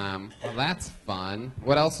 Well, that's fun.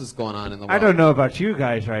 What else is going on in the world? I don't know about you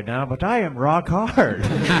guys right now, but I am rock hard.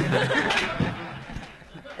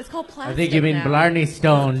 It's called plastic. I think you mean now. Blarney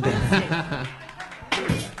stoned.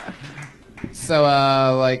 So,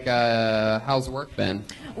 how's work been?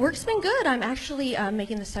 Work's been good. I'm actually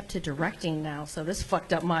making the step to directing now, so this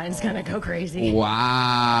fucked up mind's gonna go crazy.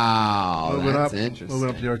 Wow, that's interesting.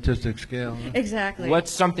 Moving up the artistic scale. Huh? Exactly. What's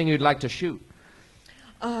something you'd like to shoot?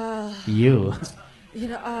 You. You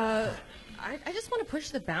know, I just want to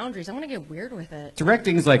push the boundaries. I want to get weird with it.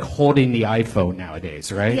 Directing is like holding the iPhone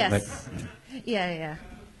nowadays, right? Yes. Yeah.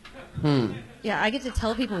 Yeah, I get to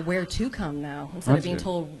tell people where to come now instead of being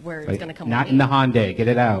told where it's going to come. Not with in me. the Hyundai. Get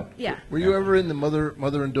it out. Yeah. Were you ever in the mother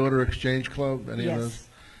and daughter exchange club? Any Yes. of those?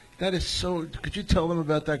 That is so. Could you tell them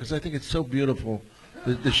about that? Because I think it's so beautiful.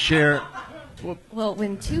 The share. Well,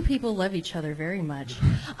 when two people love each other very much.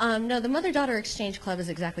 No, the mother-daughter exchange club is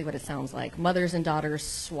exactly what it sounds like. Mothers and daughters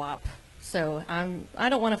swap. So I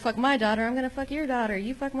don't want to fuck my daughter. I'm going to fuck your daughter.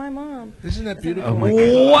 You fuck my mom. Isn't that beautiful? Oh my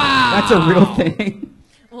God. Wow. That's a real thing.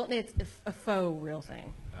 Well, it's a faux real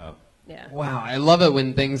thing. Oh. Yeah. Wow, I love it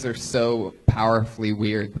when things are so powerfully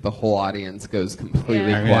weird that the whole audience goes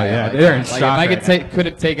completely Yeah. quiet. Yeah, Like, they're in like shock if I right could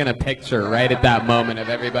have taken a picture right at that moment of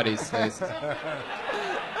everybody's faces.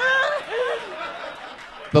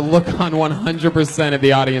 The look on 100% of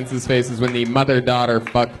the audience's faces when the mother-daughter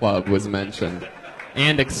fuck club was mentioned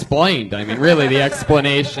and explained. I mean, really, the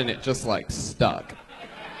explanation, it just like stuck.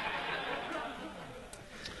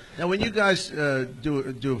 Now, when you guys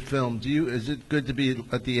do a film, is it good to be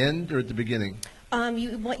at the end or at the beginning?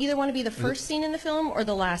 You either want to be the first scene in the film or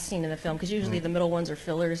the last scene in the film, because usually the middle ones are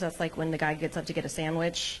fillers. That's like when the guy gets up to get a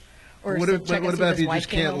sandwich. Or What to check and about see if his you wife just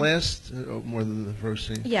came can't home. last more than the first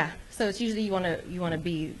scene? Yeah, so it's usually you want to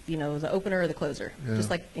be the opener or the closer, Yeah. just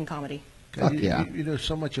like in comedy. God, Fuck yeah. You know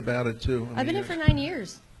so much about it too. I've been in for 9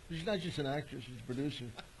 years. She's not just an actress; she's a producer.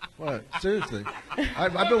 What? Seriously,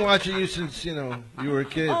 I've been watching you since you were a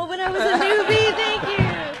kid. Oh, when I was a newbie, thank you.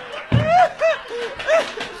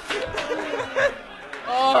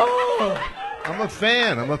 Oh, I'm a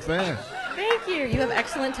fan. Thank you. You have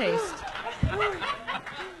excellent taste.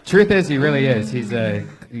 Truth is, he really is. He's a,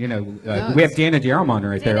 we have Dana Diarmond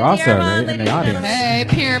right there Dana also, Diarmond, right, in ladies the and audience. Hey,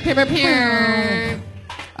 peer, peer, peer, peer.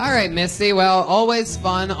 All right, Missy. Well, always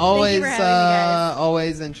fun, always, for having me, guys.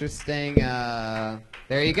 always interesting.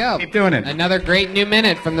 There you go. Keep doing it. Another great new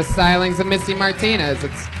minute from the stylings of Missy Martinez.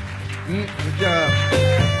 It's Good job.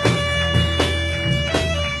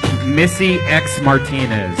 Missy X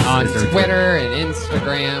Martinez on is her Twitter and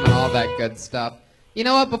Instagram and all that good stuff. You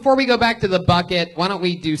know what? Before we go back to the bucket, why don't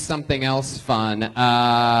we do something else fun?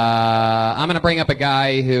 I'm going to bring up a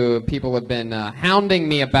guy who people have been hounding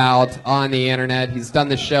me about on the internet. He's done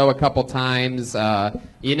the show a couple times.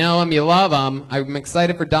 You know him, you love him. I'm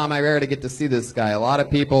excited for Dom Irrera to get to see this guy. A lot of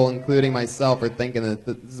people, including myself, are thinking that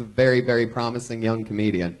this is a very, very promising young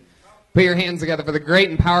comedian. Put your hands together for the great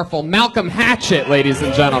and powerful Malcolm Hatchett, ladies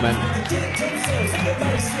and gentlemen.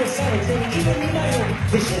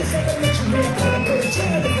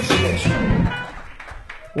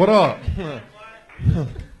 What up?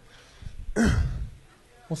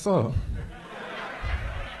 What's up?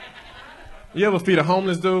 You ever feed a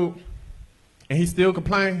homeless dude and he still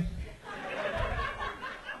complain?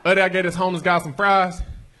 Other day I gave this homeless guy some fries.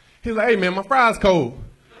 He was like, hey man, my fries cold.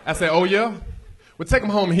 I said, oh yeah? Well, take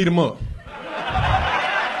them home and heat them up.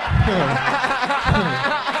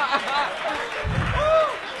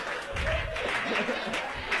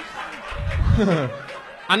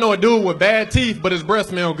 I know a dude with bad teeth, but his breath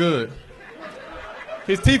smell good.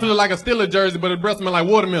 His teeth look like a Steelers jersey, but his breath smell like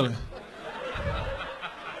watermelon.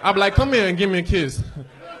 I be like, come here and give me a kiss.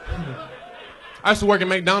 I used to work at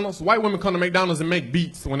McDonald's. White women come to McDonald's and make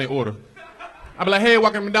beats when they order. I be like, hey,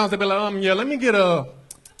 walk at McDonald's. They be like, yeah, let me get a...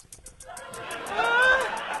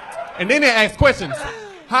 And then they ask questions.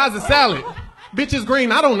 How's the salad? Bitch, it's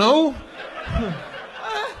green. I don't know.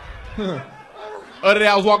 Other day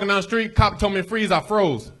I was walking down the street. Cop told me to freeze. I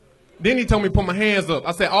froze. Then he told me to put my hands up.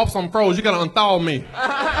 I said, officer, I'm froze. You gotta unthaw me.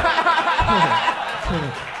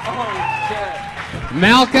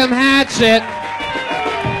 Malcolm Hatchett.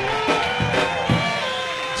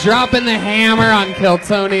 Dropping the hammer on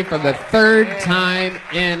Kiltony for the third time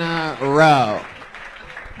in a row.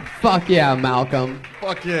 Fuck yeah, Malcolm.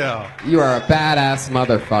 Fuck yeah. You are a badass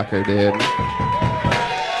motherfucker, dude.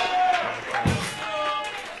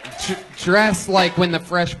 Dressed like when the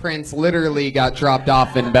Fresh Prince literally got dropped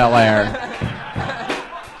off in Bel Air.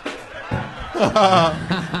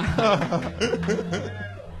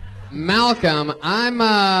 Malcolm, I'm,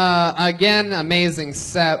 again, amazing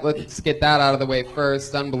set. Let's get that out of the way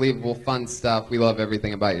first. Unbelievable fun stuff. We love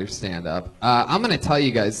everything about your stand-up. I'm going to tell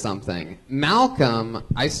you guys something. Malcolm,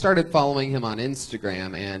 I started following him on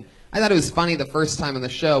Instagram, and I thought it was funny the first time on the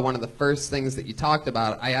show. One of the first things that you talked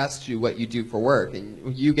about, I asked you what you do for work,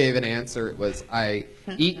 and you gave an answer. It was, I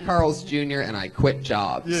eat Carl's Jr. and I quit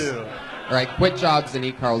jobs. Yeah. Or I quit jobs and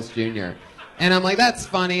eat Carl's Jr. And I'm like, that's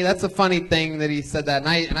funny. That's a funny thing that he said that.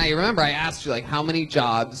 And I remember I asked you, like, how many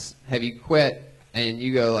jobs have you quit? And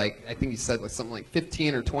you go, like, I think you said like something like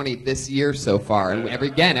 15 or 20 this year so far. And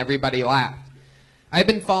everybody laughed. I've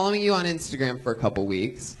been following you on Instagram for a couple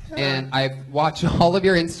weeks. And I've watched all of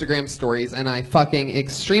your Instagram stories. And I fucking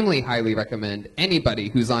extremely highly recommend anybody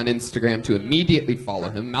who's on Instagram to immediately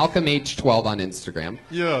follow him. Malcolm H12 on Instagram.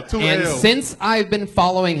 Yeah, 2 And L. since I've been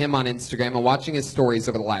following him on Instagram and watching his stories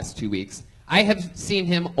over the last 2 weeks, I have seen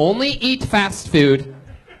him only eat fast food,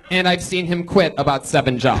 and I've seen him quit about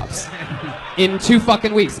 7 jobs in 2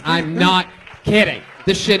 fucking weeks. I'm not kidding.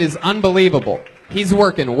 This shit is unbelievable. He's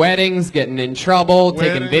working weddings, getting in trouble,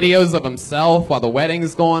 taking videos of himself while the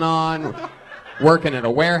wedding's going on. working at a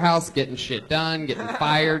warehouse, getting shit done, getting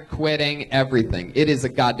fired, quitting, everything. It is a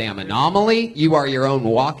goddamn anomaly. You are your own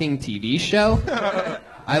walking TV show.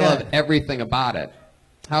 I love everything about it.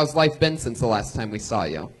 How's life been since the last time we saw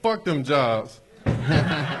you? Fuck them jobs.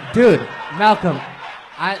 Dude, Malcolm,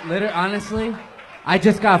 honestly, I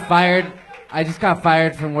just got fired. I just got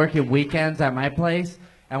fired from working weekends at my place.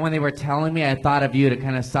 And when they were telling me, I thought of you to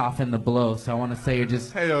kind of soften the blow. So I want to say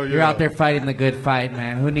you're out there fighting the good fight,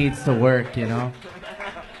 man. Who needs to work, you know?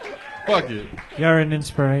 Fuck it. You're an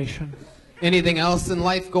inspiration. Anything else in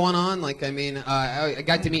life going on? Like, I mean, I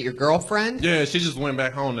got to meet your girlfriend. Yeah, she just went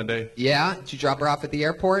back home today. Yeah? Did you drop her off at the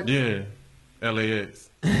airport? Yeah. LAX.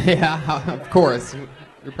 Yeah, of course.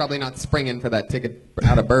 You're probably not springing for that ticket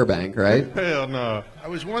out of Burbank, right? Hell no. I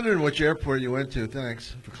was wondering which airport you went to.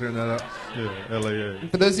 Thanks for clearing that up. Yeah,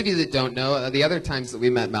 LAX. For those of you that don't know, the other times that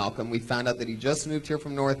we met Malcolm, we found out that he just moved here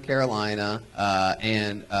from North Carolina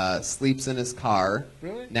and sleeps in his car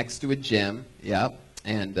next to a gym. Yep.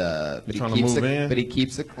 And but he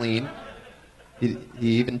keeps it clean. He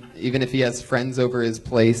even if he has friends over his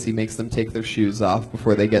place, he makes them take their shoes off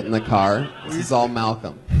before they get in the car. This is all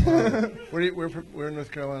Malcolm. Where in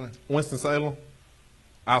North Carolina? Winston-Salem,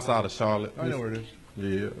 outside of Charlotte. I know where it is.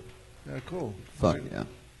 Yeah. Yeah, cool. Fuck yeah.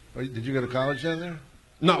 Oh, did you go to college down there?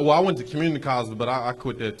 No, well, I went to community college, but I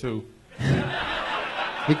quit that too.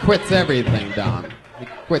 He quits everything, Don. He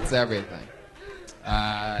quits everything.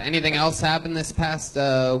 Anything else happened this past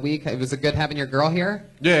week? Was it good having your girl here?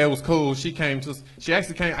 Yeah, it was cool. She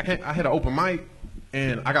actually came. I had an open mic,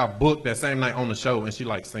 and I got booked that same night on the show, and she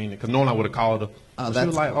like seen it, because normally I would have called her. Oh, she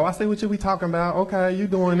was like, "Oh, I see what you be talking about. Okay, you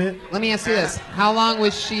doing it." Let me ask you this: how long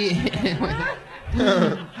was she?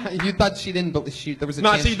 You thought she didn't believe there was a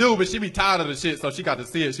chance? No, she do, but she be tired of the shit, so she got to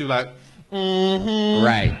see it. She was like, "Mm-hmm."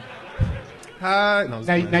 Right. Hi. No,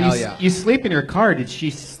 now you sleep in your car. Did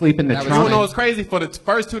she sleep in the trunk? You know what's crazy? For the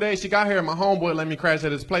first 2 days she got here, my homeboy let me crash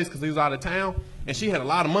at his place because he was out of town, and she had a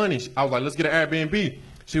lot of money. I was like, let's get an Airbnb.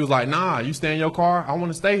 She was like, nah, you stay in your car. I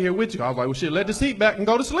want to stay here with you. I was like, well, shit, let the seat back and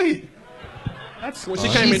go to sleep. That's when she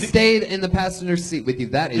stayed in the passenger seat with you.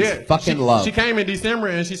 That is fucking love. She came in December,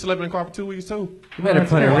 and she slept in the car for 2 weeks, too. You better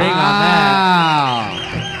put a ring on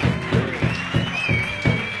that.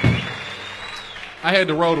 I had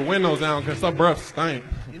to roll the windows down because her breath stank.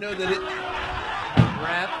 You know that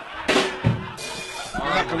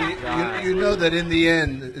you know that in the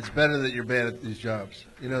end, it's better that you're bad at these jobs.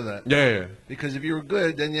 You know that. Yeah. Because if you were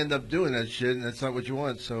good, then you end up doing that shit, and that's not what you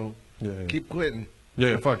want. So keep quitting.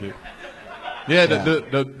 Yeah, fuck it. Yeah,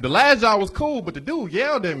 the last job was cool, but the dude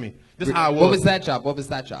yelled at me. This is how it was. What was that job? What was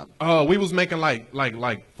that job? We was making like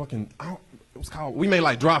fucking. We made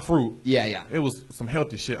like dry fruit. Yeah. It was some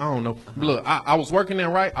healthy shit. I don't know. But look, I was working there,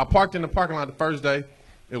 right? I parked in the parking lot the first day.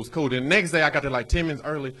 It was cool. Then the next day, I got there like 10 minutes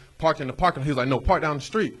early, parked in the parking lot. He was like, no, park down the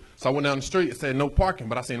street. So I went down the street. It said no parking,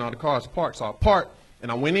 but I seen all the cars parked. So I parked,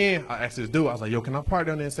 and I went in. I asked this dude, I was like, yo, can I park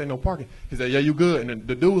down there and say no parking? He said, yeah, you good. And then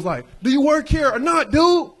the dude was like, do you work here or not,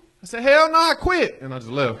 dude? I said, hell no, I quit. And I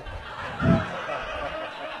just left.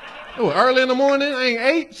 It was early in the morning. I ain't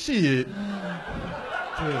ate shit.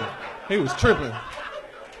 Dude, he was tripping.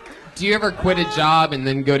 Do you ever quit a job and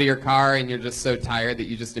then go to your car and you're just so tired that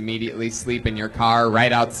you just immediately sleep in your car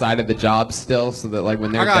right outside of the job still, so that like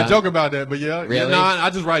when they're done? I got a joke about that, but yeah. Really? Yeah, no, I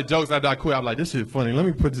just write jokes after I quit. I'm like, this shit funny. Let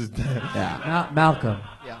me put this down. Yeah. Malcolm.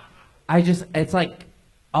 Yeah. It's like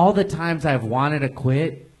all the times I've wanted to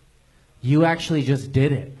quit, you actually just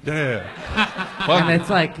did it. Yeah. And it's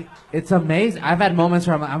like, it's amazing. I've had moments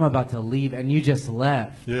where I'm about to leave and you just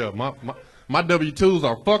left. Yeah, my W-2s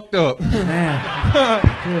are fucked up. Man.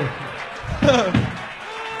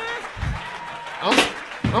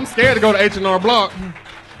 I'm scared to go to H&R Block.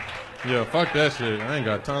 Yeah, fuck that shit. I ain't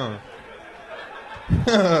got time.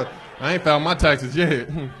 I ain't filed my taxes yet.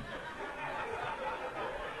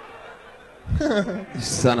 You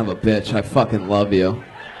son of a bitch. I fucking love you.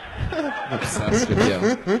 I'm obsessed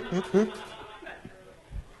with you.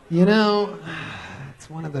 You know, it's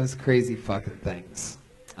one of those crazy fucking things.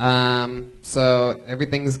 So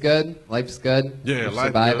everything's good? Life's good? Yeah, You're life's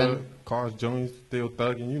surviving? good. Cars, Jones, still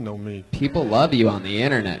thugging. You know me. People love you on the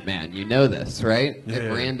internet, man. You know this, right? Yeah.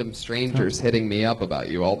 Get random strangers hitting me up about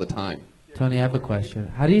you all the time. Tony, I have a question.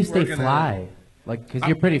 How do you stay fly? Like, because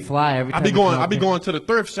you're pretty fly every time. I be going to the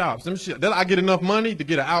thrift shops. Them shit. Then I get enough money to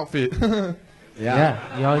get an outfit.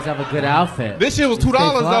 Yeah, you always have a good outfit. This shit was $2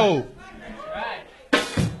 though.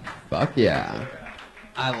 Fuck yeah.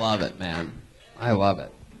 I love it, man. I love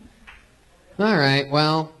it. All right,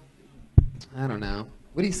 well, I don't know.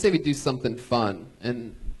 What do you say we do something fun?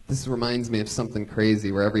 And this reminds me of something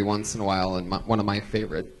crazy where every once in a while, and one of my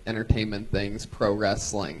favorite entertainment things, pro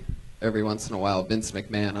wrestling, every once in a while, Vince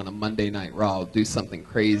McMahon on a Monday Night Raw will do something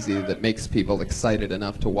crazy that makes people excited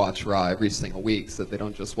enough to watch Raw every single week so that they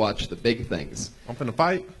don't just watch the big things. I'm finna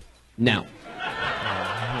fight? No.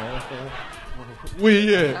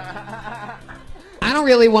 I don't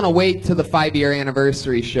really want to wait till the 5-year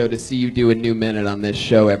anniversary show to see you do a new minute on this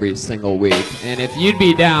show every single week. And if you'd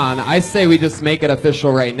be down, I say we just make it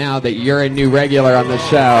official right now that you're a new regular on the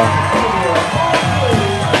show.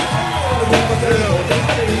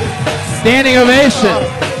 Standing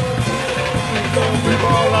ovation.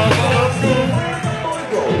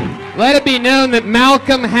 Let it be known that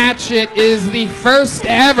Malcolm Hatchett is the first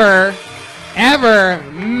ever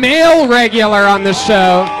male regular on the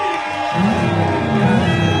show.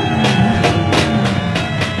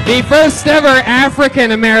 The first ever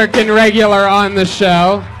African-American regular on the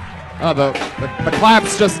show. Oh, the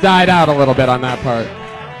claps just died out a little bit on that part.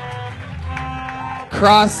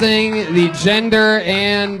 Crossing the gender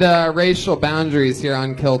and racial boundaries here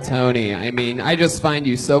on Kill Tony. I mean, I just find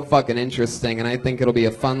you so fucking interesting, and I think it'll be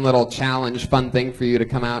a fun little challenge, fun thing for you to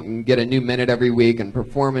come out and get a new minute every week and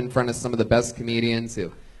perform in front of some of the best comedians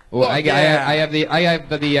who... Well, I have the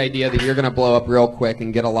idea that you're going to blow up real quick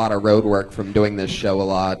and get a lot of road work from doing this show a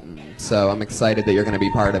lot. And so I'm excited that you're going to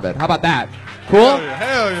be part of it. How about that? Cool?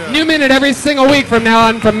 Hell yeah. New minute every single week from now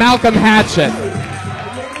on from Malcolm Hatchett.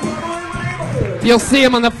 You'll see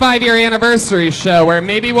him on the 5-year anniversary show where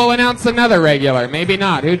maybe we'll announce another regular. Maybe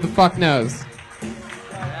not. Who the fuck knows?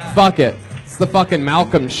 Fuck it. It's the fucking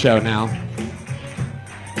Malcolm show now.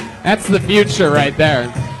 That's the future right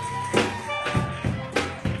there.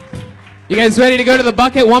 You guys ready to go to the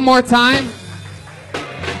bucket one more time?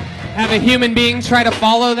 Have a human being try to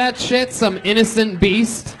follow that shit? Some innocent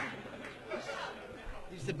beast?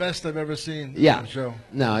 He's the best I've ever seen Yeah. on the show.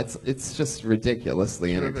 No, it's just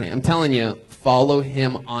ridiculously entertaining. I'm telling you, follow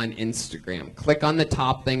him on Instagram. Click on the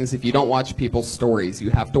top things. If you don't watch people's stories,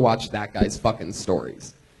 you have to watch that guy's fucking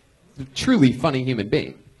stories. He's a truly funny human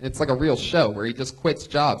being. It's like a real show where he just quits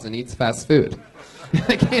jobs and eats fast food.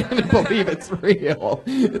 I can't even believe it's real.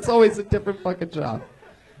 It's always a different fucking job.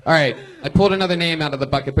 All right, I pulled another name out of the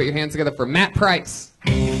bucket. Put your hands together for Matt Price.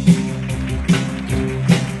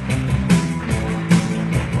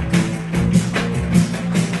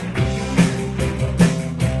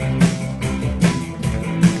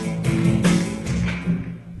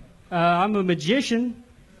 I'm a magician,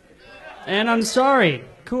 and I'm sorry.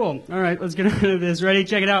 Cool. All right, let's get into this. Ready?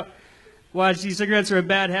 Check it out. Watch, these cigarettes are a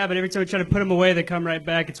bad habit. Every time I try to put them away, they come right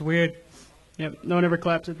back. It's weird. Yep, no one ever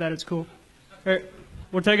claps at that. It's cool. All right,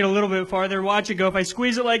 we'll take it a little bit farther. Watch it go. If I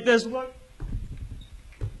squeeze it like this, look.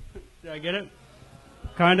 Did I get it?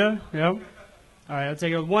 Kinda, yep. All right, I'll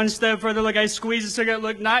take it one step further. Look, I squeeze the cigarette.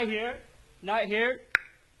 Look, not here, not here,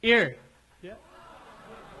 here. Yeah.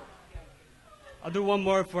 I'll do one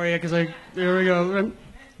more for you, because there we go.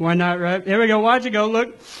 Why not, right? Here we go. Watch it go.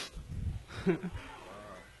 Look.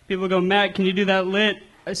 People go, Matt, can you do that lit?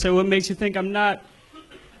 I say, what makes you think I'm not?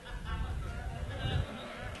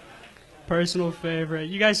 Personal favorite.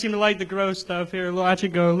 You guys seem to like the gross stuff here. Watch it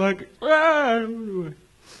go. Look.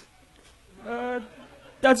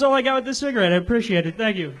 That's all I got with the cigarette. I appreciate it.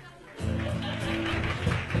 Thank you.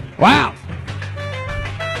 Wow.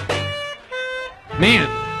 Man,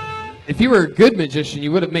 if you were a good magician,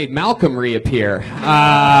 you would have made Malcolm reappear. No,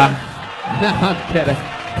 I'm kidding.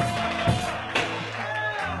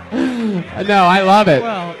 No, I love it.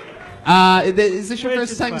 Well, is this your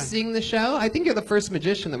first time seeing the show? I think you're the first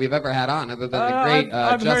magician that we've ever had on, other than the great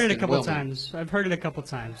I've heard it a couple Willman. times. I've heard it a couple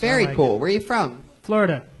times. Very cool. Where are you from?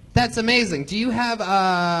 Florida. That's amazing. Do you have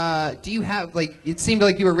like? It seemed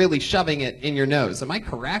like you were really shoving it in your nose. Am I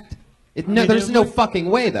correct? There's no fucking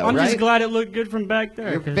way, though, I'm right? just glad it looked good from back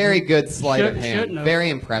there. You're very good sleight of hand. Have. Very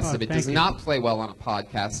impressive. Oh, it does not play well on a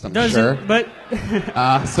podcast, I'm Doesn't, sure. But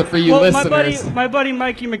so for you listeners, my buddy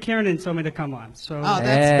Mikey McKiernan told me to come on. So that's cool.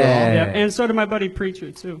 Yeah, and so did my buddy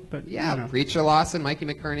Preacher too. But yeah, you know. Preacher Lawson, Mikey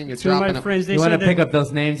McKiernan, you're Two of dropping my them. friends, you want to pick up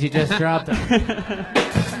those names you just dropped?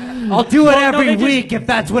 I'll do it every week if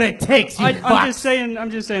that's what it takes. I'm just saying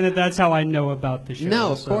that that's how I know about the show.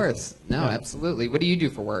 No, of course. No, absolutely. What do you do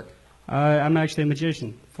for work? I'm actually a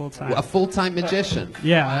magician, full-time. A full-time magician?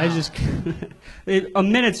 Yeah, I just... a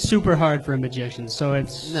minute's super hard for a magician, so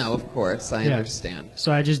it's... No, of course, I understand.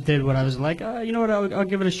 So I just did what I was like, you know what, I'll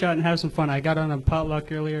give it a shot and have some fun. I got on a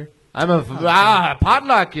potluck earlier.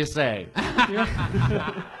 Potluck, you say?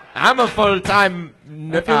 I'm a full-time...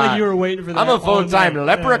 I feel like you were waiting for that. I'm a full-time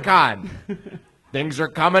leprechaun. Things are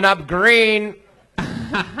coming up green.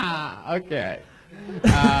 Okay.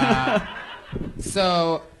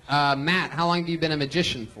 So... Matt, how long have you been a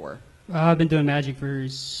magician for? I've been doing magic for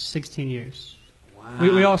 16 years.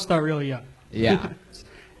 We all start really young. Yeah.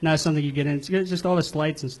 Not something you get into. It's just all the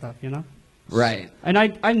slights and stuff, you know. Right. And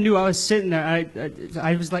I knew I was sitting there.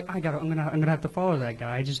 I was like, I'm gonna have to follow that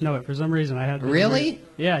guy. I just know it for some reason. I had. Really?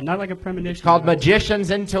 Yeah, not like a premonition. Called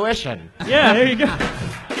magician's intuition. Yeah, there you go.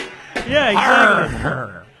 Yeah,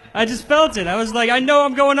 exactly. I just felt it. I was like, I know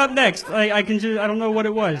I'm going up next. Like I don't know what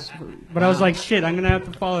it was, but I was like, shit, I'm gonna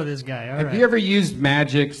have to follow this guy. All Have right. you ever used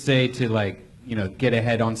magic, say, to like, get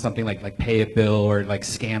ahead on something like pay a bill or like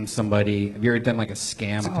scam somebody? Have you ever done like a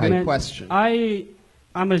scam type Man, question?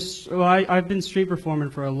 I've been street performing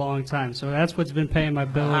for a long time, so that's what's been paying my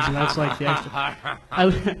bills, and that's like the extra.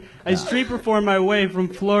 I street performed my way from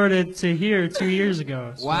Florida to here 2 years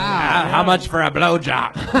ago. So. Wow. How much for a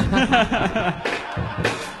blowjob?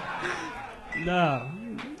 No.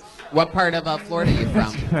 What part of Florida are you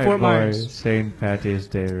from? Fort Myers. St. Patty's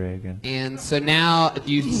Day, Reagan. And so now,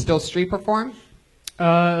 do you still street perform?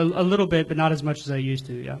 A little bit, but not as much as I used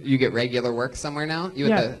to. Yeah. You get regular work somewhere now? You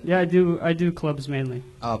Yeah, I do. I do clubs mainly.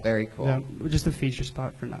 Oh, very cool. Yeah, just a feature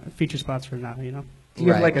spot for now. Feature spots for now, you know. Do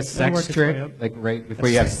you have like a It'll sex work its way trick? up. Like right before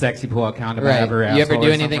you have sex, you pull out condom Right. out of her You ever asshole do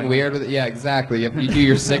or anything something weird with it? Yeah, exactly. You do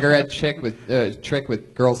your cigarette trick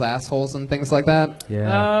with girls' assholes and things like that?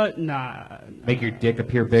 Yeah. Nah. Make your dick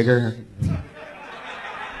appear bigger.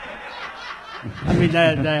 I mean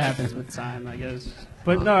that happens with time, I guess.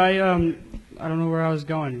 But no, I don't know where I was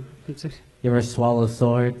going. You ever swallow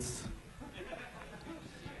swords?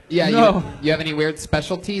 Yeah, No. you have any weird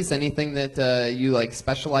specialties? Anything that you like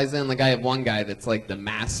specialize in? Like I have one guy that's like the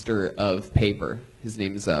master of paper. His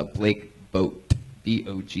name's Blake Boat,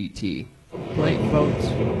 B-O-G-T. Blake Boats.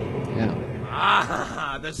 Yeah.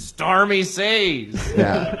 Ah, the stormy seas.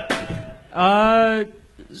 Yeah.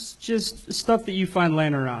 It's just stuff that you find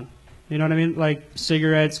laying around. You know what I mean? Like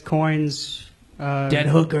cigarettes, coins. Dead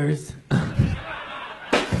hookers.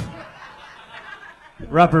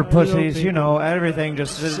 Rubber pussies, everything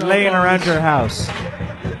just laying around your house.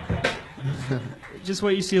 Just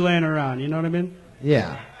what you see laying around. You know what I mean?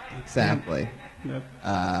 Yeah. Exactly. Yep.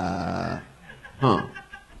 Huh.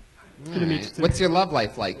 Good to meet you, too. What's your love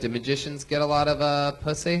life like? Do magicians get a lot of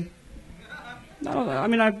pussy? No, I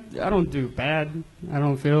mean I don't do bad. I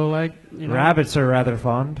don't feel like Rabbits are rather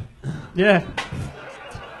fond. Yeah.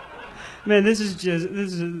 Man, I'm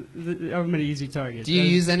an easy target. Do you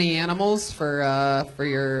use any animals for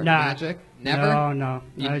your magic? Never. No.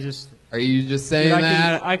 Are you just saying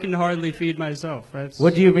that? I can hardly feed myself.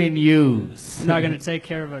 What do you mean use? I'm not gonna take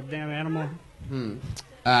care of a damn animal.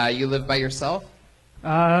 You live by yourself?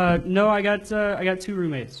 No, I got 2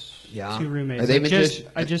 roommates. Yeah. 2 roommates. Are they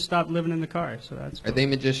I just stopped living in the car, so that's. Are they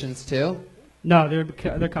magicians too? No, they're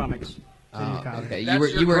comics. They do comics. Okay.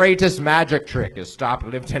 That's your greatest magic trick is stop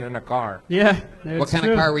living in a car. Yeah. What kind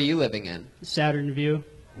of car were you living in? Saturn View.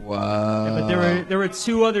 Whoa. Yeah, but there were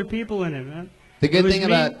 2 other people in it, man. The good thing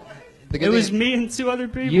about it was me and 2 other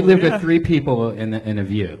people. You lived with 3 people in a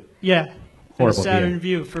View. Yeah. Horrible Saturn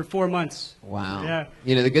view. View for 4 months. Wow. Yeah.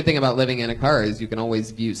 You know, the good thing about living in a car is you can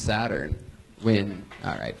always view Saturn when...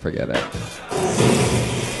 All right, forget it.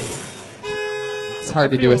 It's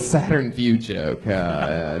hard to do a Saturn View joke in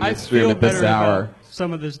I this room feel at this better hour. about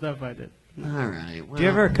some of the stuff I did. All right. Well. Do you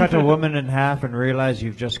ever cut a woman in half and realize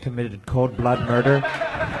you've just committed cold blood murder?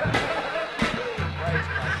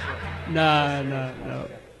 No.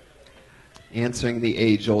 Answering the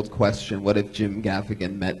age-old question, what if Jim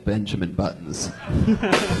Gaffigan met Benjamin Buttons?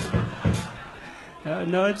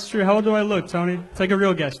 No, it's true. How old do I look, Tony? Take a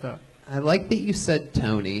real guess, though. I like that you said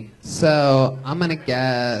Tony, so I'm going to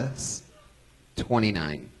guess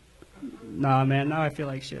 29. Nah, man. Now I feel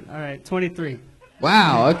like shit. All right, 23.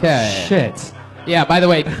 Wow, okay. Shit. Yeah, by the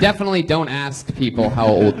way, definitely don't ask people how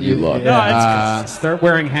old you look. Start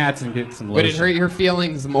wearing hats and get some lotion. Would it hurt your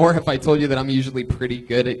feelings more if I told you that I'm usually pretty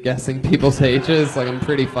good at guessing people's ages? Like, I'm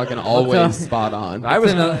pretty fucking always spot on.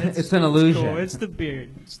 It's an illusion. Cool. It's the beard.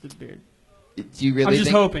 It's the beard. Do you really I'm just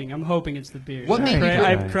think... hoping. I'm hoping it's the beard. What made you do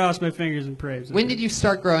I that? cross my fingers and pray. When did you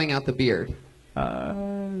start growing out the beard?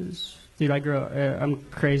 Dude, I'm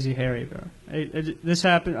crazy hairy, bro. This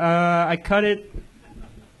happened. I cut it.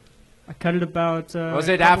 I cut it about. Was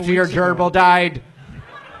it after your gerbil died?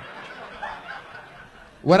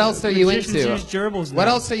 What else are you Magicians into? use gerbils What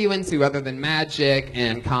now. else are you into other than magic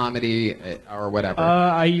and comedy or whatever?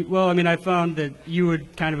 I found that you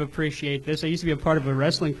would kind of appreciate this. I used to be a part of a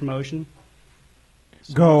wrestling promotion.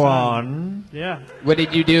 Go on. Yeah. What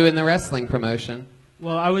did you do in the wrestling promotion?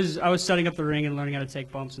 Well, I was setting up the ring and learning how to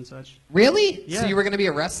take bumps and such. Really? Yeah. So you were going to be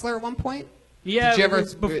a wrestler at one point? Yeah. Did you ever?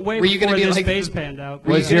 it was way were you before going to be this like phase panned out.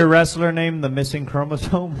 Was your wrestler name the missing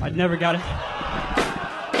chromosome? I never got it.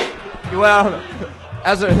 Well,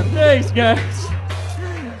 as a Thanks, guys.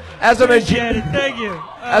 As a Appreciate it. Thank you.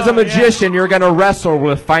 As a magician, you're going to wrestle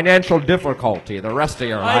with financial difficulty the rest of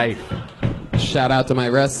your life. Shout out to my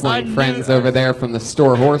wrestling friends over there from the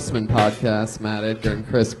Store Horseman podcast, Matt Edgar and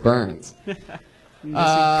Chris Burns. Do you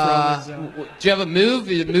have a move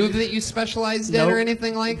that you specialized in or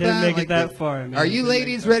anything like that? Didn't make like it that far. Man. Are you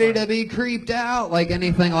ladies ready to be creeped out? Like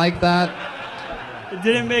anything like that? It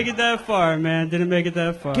didn't make it that far, man. Didn't make it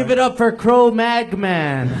that far. Give it up for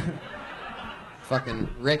Cro-Magman. Fucking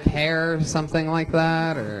Rick Hare or something like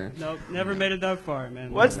that, or Nope, never made it that far,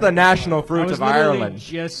 man. What's the national fruit of Ireland? I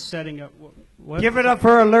was literally just setting up. What? Give it up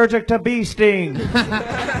for allergic to bee sting.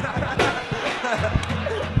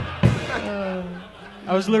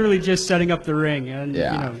 I was literally just setting up the ring and you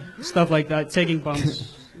know stuff like that, taking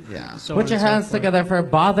bumps. Yeah. So Put your hands together for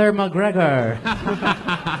Bother McGregor.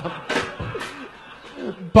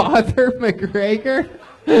 Bother McGregor?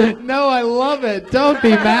 No, I love it. Don't be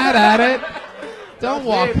mad at it. Don't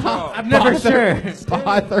walk off. I'm never sure.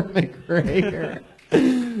 Bother McGregor.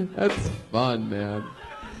 That's fun, man.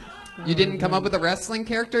 You didn't come up with a wrestling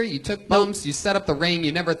character? You took bumps, you set up the ring,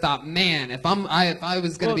 you never thought, man, if I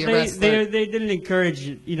was going to be a wrestler. They didn't encourage,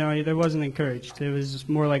 you know, there wasn't encouraged. It was just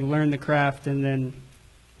more like learn the craft and then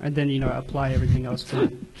you know, apply everything else to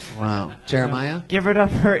it. Wow. Jeremiah? Give it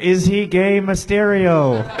up for Is He Gay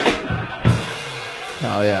Mysterio.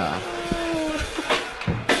 Oh, yeah.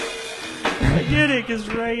 I did it because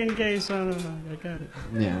Reagan Gay, son of a... I got it.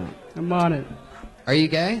 Yeah. I'm on it. Are you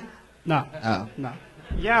gay? No. Oh. No.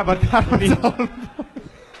 Yeah, but that was all.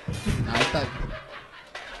 I thought...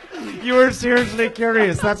 You were seriously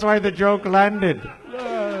curious. That's why the joke landed.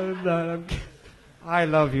 No, I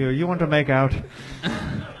love you. You want to make out?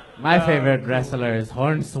 My favorite wrestler is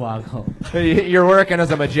Hornswoggle. You're working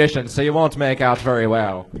as a magician, so you won't make out very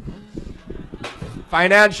well.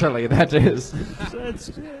 Financially, that is. So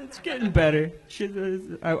it's getting better.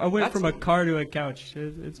 I went from a car to a couch.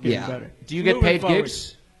 It's getting better. Do you get Moving paid forward.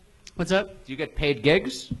 gigs? What's up? Do you get paid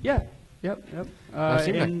gigs? Yeah. Yep.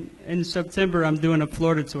 In September, I'm doing a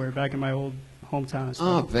Florida tour back in my old hometown.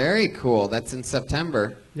 Oh, very cool. That's in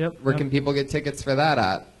September. Yep. Where can people get tickets for that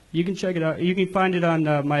at? You can check it out. You can find it on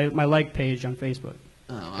my like page on Facebook.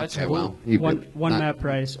 Oh, okay. Well, one Matt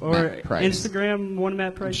Price or Matt Price. Instagram one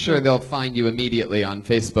Matt Price. I'm sure they'll find you immediately on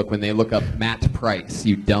Facebook when they look up Matt Price.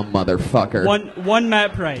 You dumb motherfucker. One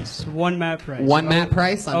Matt Price. One Matt Price. One Matt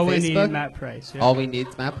Price on all Facebook. We need Matt Price. Yeah. All we need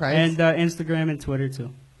is Matt Price. And Instagram and Twitter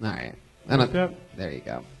too. All right. Yep. There you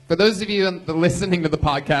go. For those of you listening to the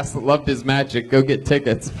podcast that loved his magic, go get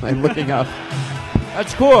tickets by looking up.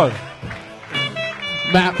 That's cool.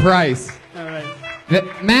 Matt Price. All right.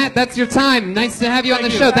 Matt, that's your time. Nice to have you on the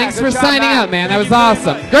show. Matt. Thanks Good for job, signing Matt. up, man. Thank That was you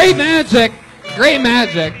very awesome. much. Great magic. Great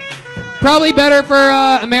magic. Probably better for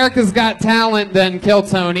America's Got Talent than Kill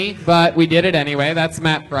Tony, but we did it anyway. That's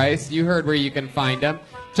Matt Price. You heard where you can find him.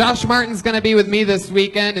 Josh Martin's going to be with me this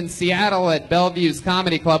weekend in Seattle at Bellevue's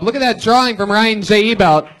Comedy Club. Look at that drawing from Ryan J.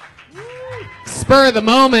 Ebelt. Spur of the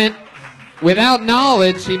moment. Without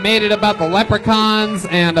knowledge, he made it about the Leprechauns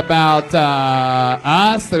and about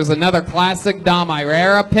us. There's another classic Dom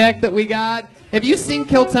Irrera pick that we got. Have you seen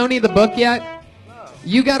Kill Tony, the book, yet?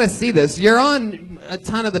 You got to see this. You're on a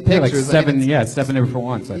ton of the pictures. Yeah, like 7 for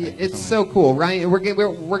once, I think. It's so cool. Ryan, we're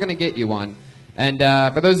going to get you one. And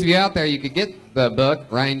for those of you out there, you could get the book,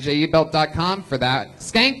 RyanJEbelt.com for that.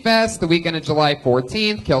 Skankfest, the weekend of July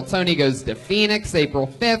 14th. Kill Tony goes to Phoenix, April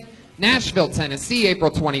 5th. Nashville, Tennessee, April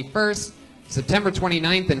 21st. September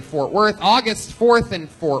 29th in Fort Worth. August 4th in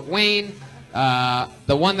Fort Wayne. The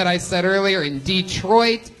one that I said earlier in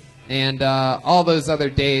Detroit. And all those other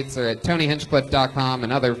dates are at TonyHinchcliffe.com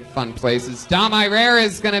and other fun places. Dom Irrera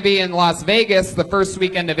is going to be in Las Vegas the first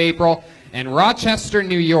weekend of April and Rochester,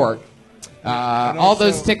 New York. All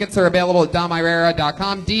those tickets are available at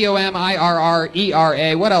DomIrrera.com.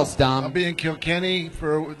 DOMIRRERA. What else, Dom? I'll be in Kilkenny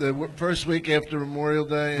for the first week after Memorial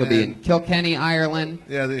Day. We'll be in Kilkenny, Ireland.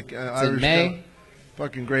 Yeah, the Irish in May.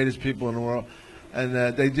 Fucking greatest people in the world.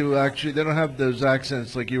 And they do actually, they don't have those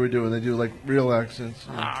accents like you were doing. They do like real accents.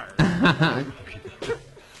 I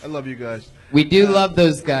love you guys. We do love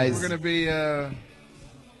those guys. We're going to be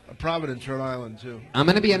Providence, Rhode Island, too. I'm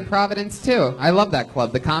going to be in Providence, too. I love that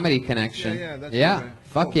club, the Comedy Connection. Yeah, that's yeah. right.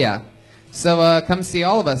 Fuck yeah. So come see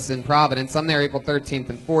all of us in Providence. I'm there April 13th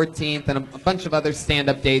and 14th, and a bunch of other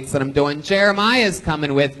stand-up dates that I'm doing. Jeremiah's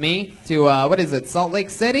coming with me to, what is it, Salt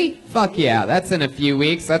Lake City? Fuck yeah, that's in a few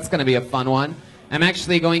weeks. That's going to be a fun one. I'm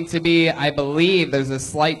actually going to be, I believe, there's a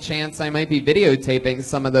slight chance I might be videotaping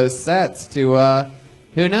some of those sets to,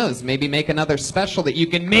 who knows, maybe make another special that you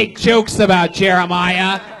can make jokes about,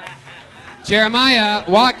 Jeremiah. Jeremiah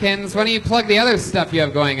Watkins, why don't you plug the other stuff you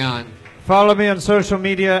have going on? Follow me on social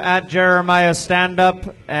media at Jeremiah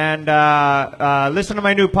Standup, and listen to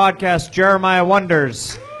my new podcast, Jeremiah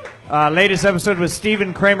Wonders. Latest episode with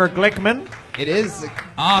Stephen Kramer Glickman. It is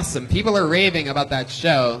awesome. People are raving about that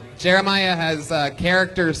show. Jeremiah has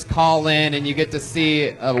characters call in, and you get to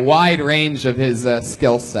see a wide range of his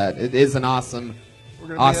skill set. It is an awesome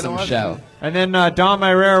show. And then Dom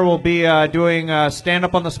Irrera will be doing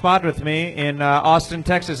stand-up on the spot with me in Austin,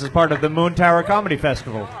 Texas, as part of the Moon Tower Comedy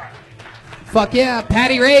Festival. Fuck yeah,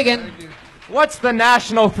 Patty Reagan. What's the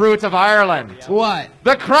national fruit of Ireland? What?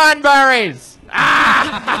 The cranberries!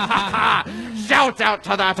 Shout out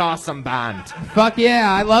to that awesome band. Fuck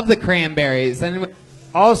yeah, I love the Cranberries. And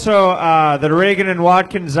also, the Reagan and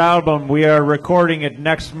Watkins album, we are recording it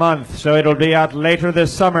next month, so it'll be out later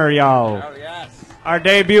this summer, y'all. Oh, yes. Our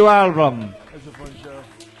debut album.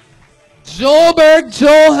 Joelberg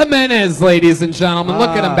Joel Jimenez, ladies and gentlemen. Look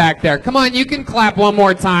at him back there. Come on, you can clap one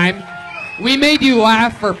more time. We made you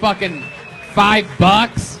laugh for fucking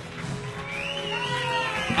 $5.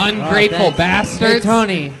 Ungrateful bastards. Hey,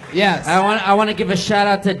 Tony. Yes. I want to give a shout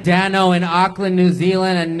out to Dano in Auckland, New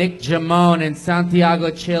Zealand, and Nick Jamone in Santiago,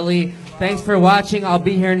 Chile. Thanks for watching. I'll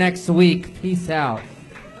be here next week. Peace out.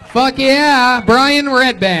 Fuck yeah, Brian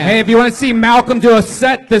Redband. Hey, if you want to see Malcolm do a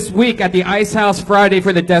set this week at the Ice House Friday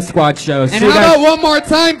for the Death Squad show. And how about one more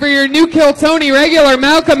time for your new Kill Tony regular,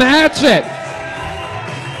 Malcolm Hatchett?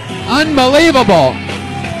 Unbelievable.